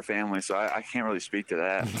fridge butter family, so I can't really speak to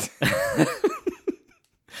that.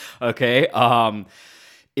 Okay.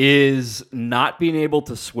 Is not being able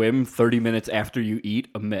to swim 30 minutes after you eat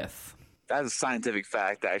a myth? That's a scientific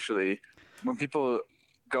fact, actually. When people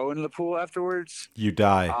go into the pool afterwards, You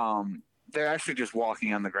die. they're actually just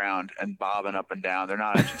walking on the ground and bobbing up and down. They're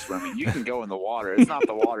not actually swimming. You can go in the water. It's not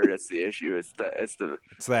the water that's the issue. It's the It's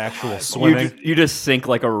the actual You swimming. you just sink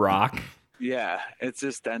like a rock. yeah. It's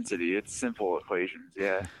just density. It's simple equations.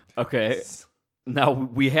 Yeah. Okay. Now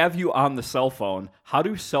we have you on the cell phone. How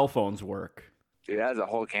do cell phones work? Dude, that's a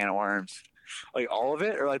whole can of worms. Like all of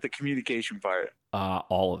it, or like the communication part.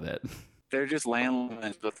 All of it. They're just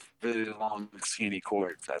landlines with really long, skinny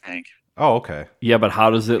cords, I think. Oh, okay. Yeah, but how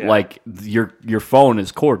does it Yeah. like your phone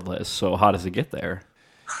is cordless? So how does it get there?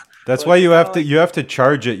 That's Well, why you it's have kinda to like-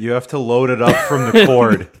 charge it. You have to load it up from the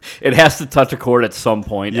cord. It has to touch a cord at some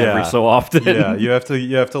point every Yeah. so often. Yeah, you have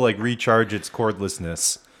to like recharge its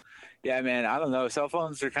cordlessness. Yeah, man. I don't know. Cell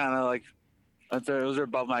phones are kind of like those are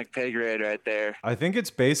above my pay grade right there. I think it's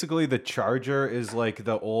basically the charger is like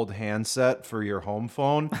the old handset for your home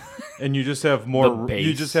phone, and you just have more. You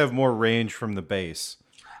base. just have more range from the base.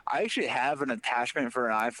 I actually have an attachment for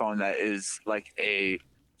an iPhone that is like a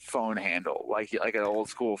phone handle, like an old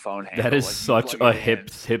school phone handle. That is Like, you such plug a it in.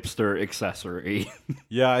 hipster accessory.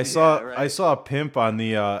 Yeah, I saw right. I saw a pimp on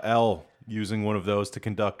the L using one of those to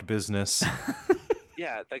conduct business.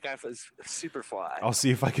 Yeah, that guy was super fly. I'll see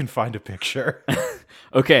if I can find a picture.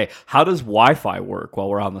 Okay, how does Wi-Fi work while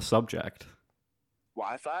we're on the subject?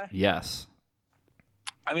 Wi-Fi? Yes.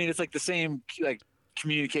 I mean, it's like the same like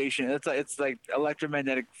communication. It's like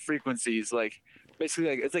electromagnetic frequencies. Like basically,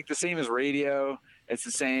 like it's like the same as radio. It's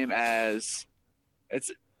the same as it's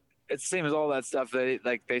the same as all that stuff. They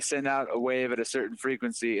send out a wave at a certain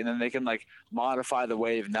frequency, and then they can like modify the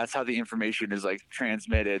wave, and that's how the information is like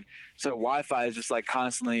transmitted. So Wi-Fi is just like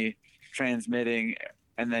constantly transmitting,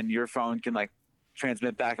 and then your phone can like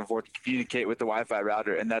transmit back and forth to communicate with the Wi-Fi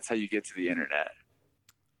router, and that's how you get to the internet.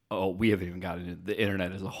 Oh, we haven't even gotten into the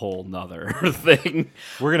internet is a whole nother thing.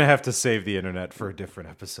 We're gonna have to save the internet for a different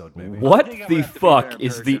episode, maybe. What think I'm the gonna have to be there fuck in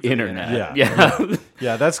is person the for the internet? internet. Yeah.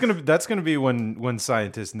 Yeah, that's gonna be when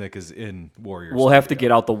Scientist Nick is in Warriors. We'll have to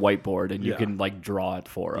get out the whiteboard and you Yeah. can like draw it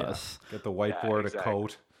for us. Get the whiteboard, exactly. a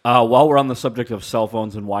coat. While we're on the subject of cell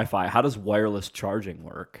phones and Wi-Fi, how does wireless charging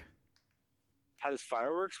work? How does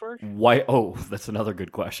fireworks work? Oh, that's another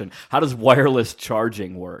good question. How does wireless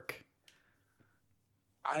charging work?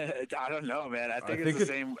 I don't know, man. I think think it's the it-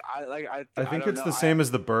 same. I think don't it's know. the same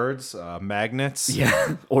as the birds, magnets.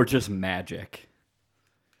 Yeah, or just magic.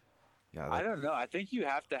 Yeah, I don't know. I think you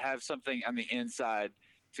have to have something on the inside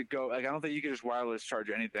to go. Like, I don't think you can just wireless charge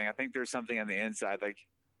anything. I think there's something on the inside. Like,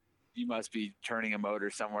 you must be turning a motor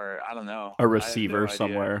somewhere. I don't know. A I have no receiver idea.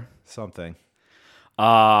 somewhere. something.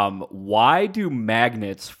 Why do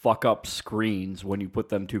magnets fuck up screens when you put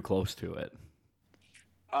them too close to it?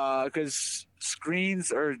 Because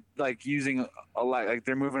screens are like using like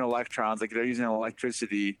they're moving electrons. Like they're using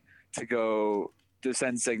electricity to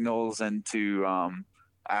send signals and to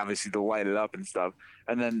obviously to light it up and stuff.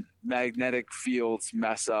 And then magnetic fields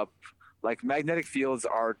mess up. Like magnetic fields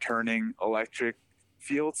are turning electric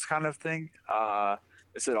fields kind of thing.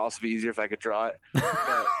 This would also be easier if I could draw it.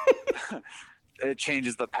 But it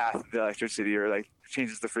changes the path of the electricity, or like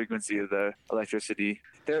changes the frequency of the electricity.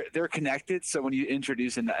 They're connected, so when you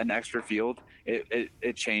introduce an extra field,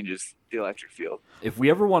 it changes the electric field. If we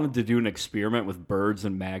ever wanted to do an experiment with birds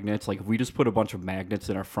and magnets, like if we just put a bunch of magnets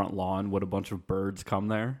in our front lawn, would a bunch of birds come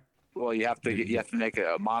there? Well, you have to make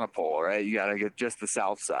a monopole, right? You got to get just the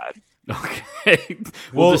south side. Okay.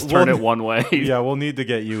 we'll just turn it one way. Yeah, we'll need to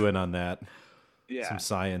get you in on that. Yeah. Some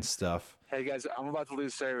science stuff. Hey guys, I'm about to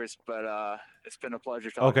lose service, but it's been a pleasure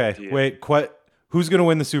talking Okay, to you. wait. Who's gonna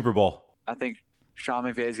win the Super Bowl? I think Sean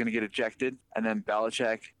McVay is going to get ejected, and then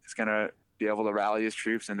Belichick is going to be able to rally his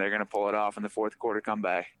troops, and they're going to pull it off in the fourth quarter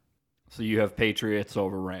comeback. So you have Patriots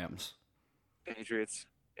over Rams. Patriots,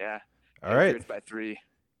 yeah. All right, Patriots by 3.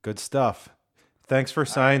 good stuff. Thanks for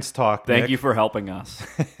science talk. Thank Nick. you for helping us.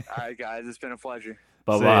 All right, guys, it's been a pleasure.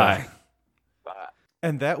 Bye-bye. Bye.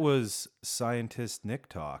 And that was Scientist Nick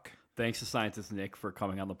talk. Thanks to Scientist Nick for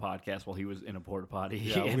coming on the podcast while he was in a porta potty.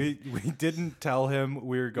 Yeah, we didn't tell him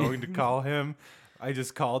we were going to call him. I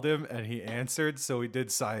just called him and he answered, so we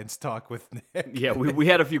did science talk with Nick. Yeah, we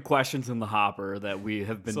had a few questions in the hopper that we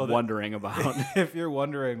have been So that- wondering about. If you're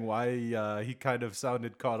wondering why he kind of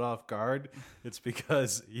sounded caught off guard, it's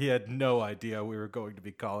because he had no idea we were going to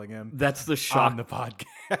be calling him That's the shock. on the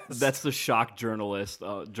podcast. That's the shock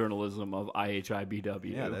journalism of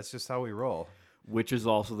IHIBW. yeah, that's just how we roll. which is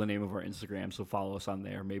also the name of our Instagram. So follow us on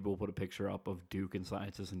there. Maybe we'll put a picture up of Duke and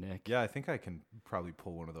Sciences and Nick. Yeah, I think I can probably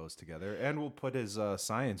pull one of those together, and we'll put his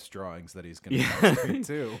science drawings that he's going to do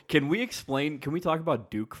too. Can we talk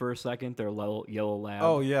about Duke for a second? Their yellow lab.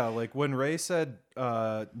 Oh yeah, like when Ray said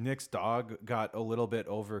Nick's dog got a little bit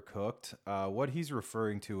overcooked, what he's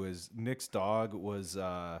referring to is Nick's dog was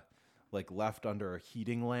like left under a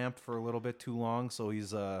heating lamp for a little bit too long, so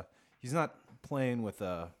he's not playing with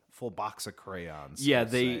a full box of crayons. Yeah,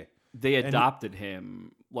 let's say. they adopted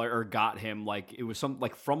him, like, or got him, like, it was some,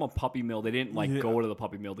 like, from a puppy mill. They didn't, like, go to the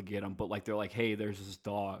puppy mill to get him, but, like, they're like, hey, there's this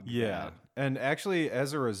dog. Yeah, and actually,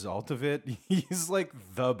 as a result of it, he's like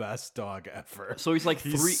the best dog ever. So he's like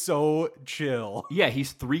he's so chill. Yeah,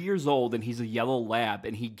 he's 3 years old and he's a yellow lab,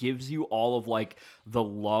 and he gives you all of, like, the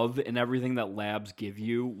love and everything that labs give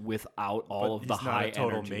you without all of the he's not high a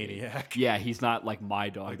total energy. maniac. Yeah, he's not like my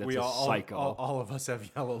dog. That's a psycho. All of us have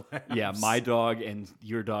yellow labs. Yeah, my dog and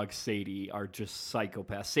your dog Sadie are just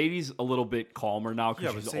psychopaths. Sadie's a little bit calmer now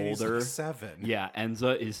because but she's Sadie's older. like 7. Yeah,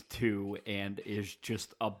 Enza is 2 and is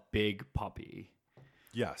just a big puppy.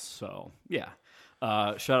 Yes. So, yeah.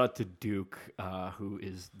 Shout out to Duke, who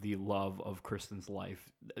is the love of Kristen's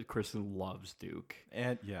life. Kristen loves Duke.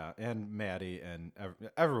 And Maddie and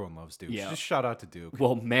everyone loves Duke. Yeah. Just shout out to Duke.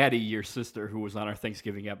 Well, Maddie, your sister, who was on our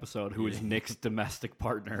Thanksgiving episode, who is Nick's domestic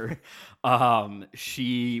partner,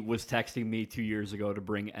 she was texting me 2 years ago to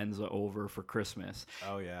bring Enza over for Christmas.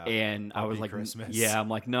 Oh yeah. And I was like, Christmas. yeah, I'm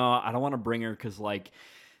like, no, I don't want to bring her because, like,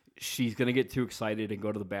 she's going to get too excited and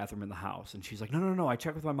go to the bathroom in the house. And she's like, no, I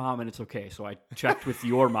checked with my mom and it's okay. So I checked with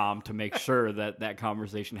your mom to make sure that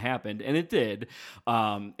conversation happened. And it did.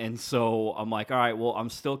 And so I'm like, all right, well, I'm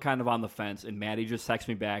still kind of on the fence. And Maddie just texts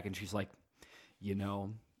me back and she's like, you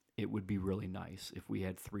know, it would be really nice if we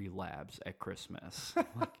had 3 labs at Christmas. I'm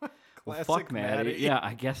like, well, fuck, Maddie. Yeah,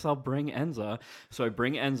 I guess I'll bring Enza. So I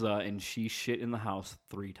bring Enza, and she shit in the house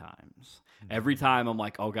 3 times. Every time I'm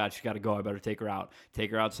like, oh, God, she got to go. I better take her out. Take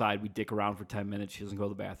her outside. We dick around for 10 minutes. She doesn't go to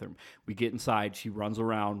the bathroom. We get inside. She runs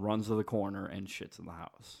around, runs to the corner, and shits in the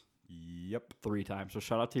house. Yep. 3 times. So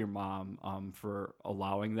shout out to your mom for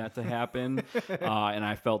allowing that to happen. And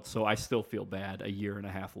I still feel bad a year and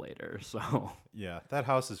a half later. So Yeah, that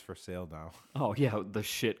house is for sale now. oh yeah, the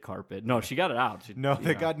shit carpet. No, she got it out.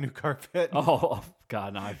 They got new carpet. Oh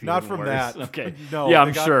God, no, I feel Not even from worse. that. Okay. No, Yeah, they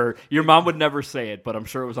I'm got- sure your mom would never say it, but I'm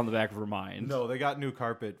sure it was on the back of her mind. No, they got new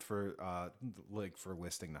carpet for like for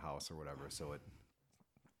listing the house or whatever. So it,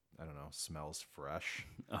 I don't know, smells fresh.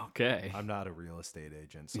 Okay. I'm not a real estate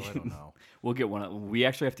agent, so I don't know. We'll get one. We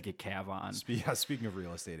actually have to get Cav on. Speaking of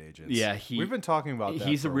real estate agents, Yeah, we've been talking about that.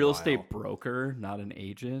 He's for a real while. estate broker, not an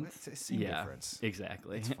agent. It's the same Yeah, difference.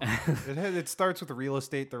 exactly. It starts with the real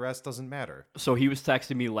estate. The rest doesn't matter. So he was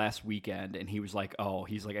texting me last weekend, and he was like,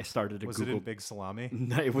 I started to Was Google. it in Big Salami?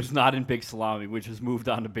 No, it was not in Big Salami, which has moved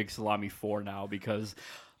on to Big Salami 4 now because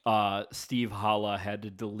Steve Holla had to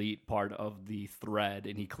delete part of the thread,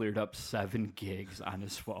 and he cleared up 7 gigs on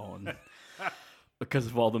his phone because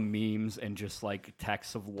of all the memes and just like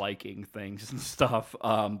texts of liking things and stuff.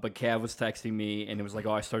 But Cav was texting me, and it was like,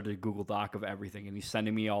 oh, I started a Google Doc of everything, and he's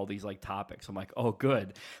sending me all these like topics. I'm like, oh,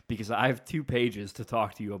 good, because I have 2 pages to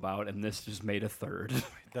talk to you about, and this just made a 3rd.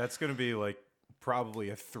 That's gonna be like probably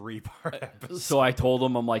a 3-part episode. So I told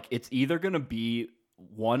him, I'm like, it's either going to be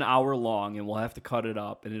 1 hour long and we'll have to cut it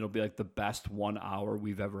up and it'll be like the best 1 hour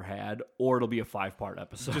we've ever had, or it'll be a 5-part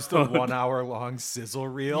episode. Just a 1 hour long sizzle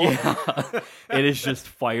reel. Yeah. It is just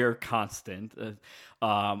fire constant.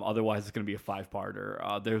 Otherwise, it's going to be a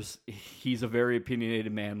 5-parter. He's a very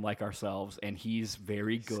opinionated man like ourselves, and he's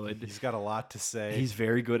very good. He's got a lot to say. He's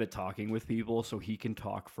very good at talking with people, so he can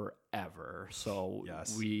talk forever. So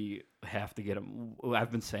Yes. we have to get him.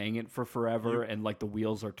 I've been saying it for forever, and like the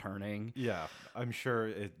wheels are turning. Yeah, I'm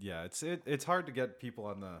sure. It's hard to get people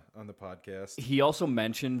on the podcast. He also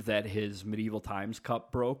mentioned that his Medieval Times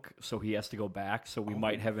cup broke, so he has to go back. So we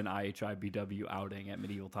might have an IHIBW outing at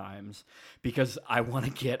Medieval Times because I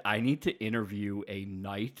I need to interview a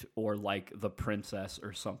knight or like the princess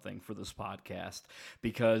or something for this podcast,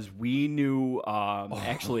 because we knew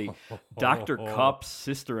actually Dr. Cupp's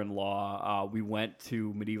sister-in-law. We went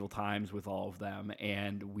to Medieval Times with all of them,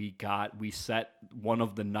 and we set one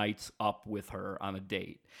of the knights up with her on a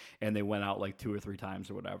date, and they went out like 2 or 3 times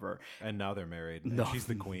or whatever. And now they're married. And No, she's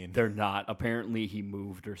the queen. They're not. Apparently, he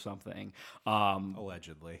moved or something.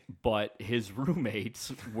 Allegedly. But his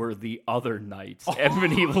roommates were the other knights at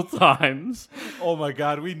Medieval Times. Oh my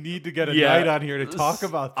God, we need to get a night on here to talk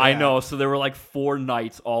about that. I know. So there were like 4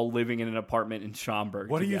 knights all living in an apartment in Schaumburg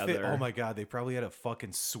What together. do you think? Oh my God, they probably had a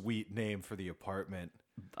fucking sweet name for the apartment.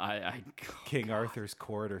 King Arthur's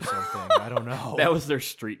Court or something. I don't know. That was their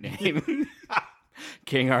street name.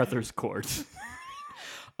 King Arthur's Court.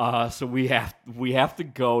 So we have to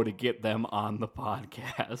go to get them on the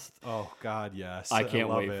podcast. Oh God, yes. I can't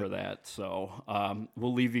love wait it. for that. So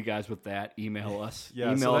we'll leave you guys with that. Email us.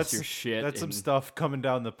 Yeah, Email so us your shit. That's some stuff coming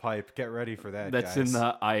down the pipe. Get ready for that. That's guys. in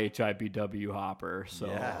the IHIBW hopper. So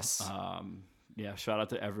Yes. yeah, shout out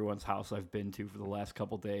to everyone's house I've been to for the last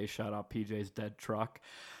couple days. Shout out PJ's dead truck.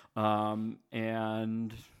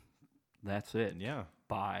 And that's it. Yeah.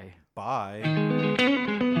 Bye. Bye.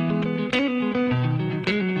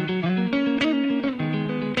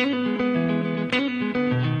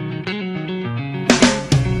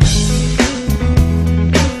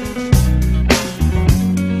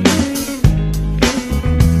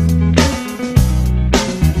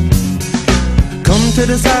 To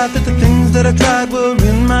decide that the things that I tried were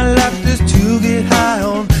in my life just to get high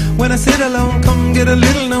on. When I sit alone, come get a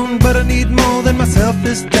little known, but I need more than myself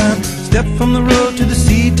this time. Step from the road to the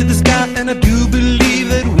sea to the sky, and I do believe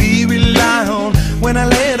that we rely on. When I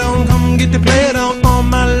lay it on, come get to play it on, all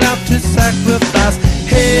my life to sacrifice.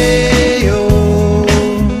 Hey, oh,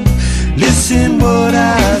 listen what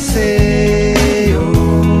I say,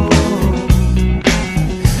 oh,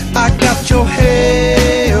 I got your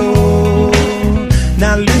hey, oh.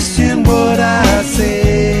 Now listen what I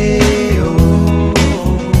say, oh,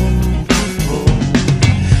 oh.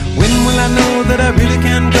 When will I know that I really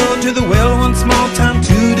can go to the well one small time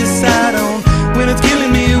to decide on? When it's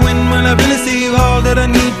killing me, when will I really see all that I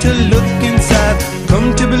need to look inside?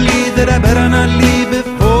 Come to believe that I better not leave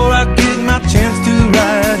before I get my chance to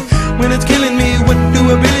ride. When it's killing me, what do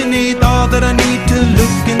I really need? All that I need to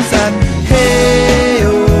look inside. Hey,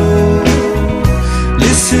 oh,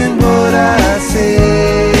 listen what I say.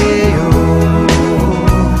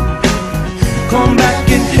 Come back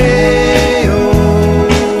and hey, oh,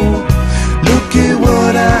 look at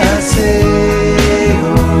what I say,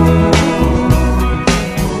 oh.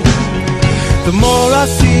 The more I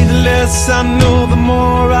see, the less I know, the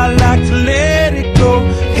more I like to let it go.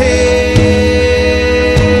 Hey,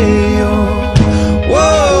 oh,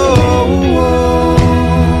 whoa, whoa.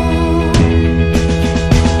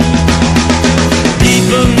 Deep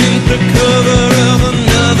beneath the cover of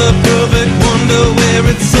another perfect wonder, where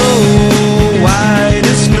it's so white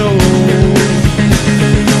as snow,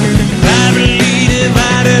 privately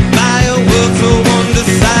divided by a world so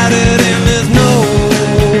undecided, and there's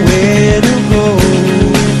nowhere to go.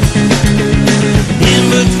 In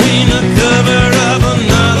between the cover of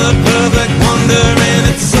another perfect wonder, and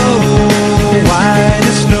it's so white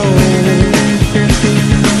as snow,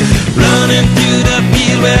 running through the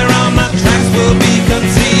field where all my tracks will be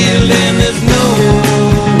concealed, and there's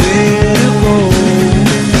nowhere to go.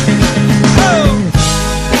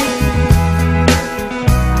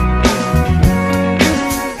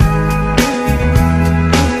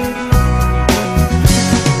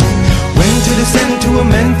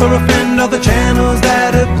 For a friend, all the channels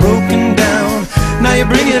that have broken down. Now you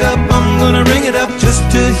bring it up, I'm gonna ring it up just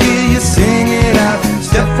to hear you sing it out.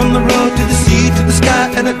 Step from the road to the sea to the sky,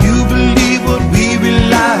 and I do believe what we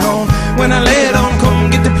rely on. When I lay it on, come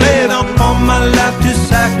get to play it on, all my life to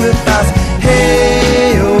sacrifice.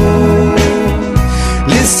 Hey, oh,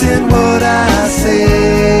 listen what I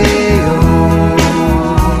say, oh,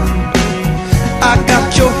 I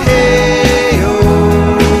got your hey,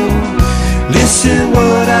 oh, listen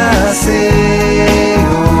what I say, oh.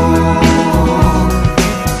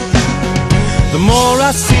 The more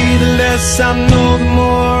I see, the less I know, the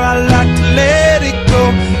more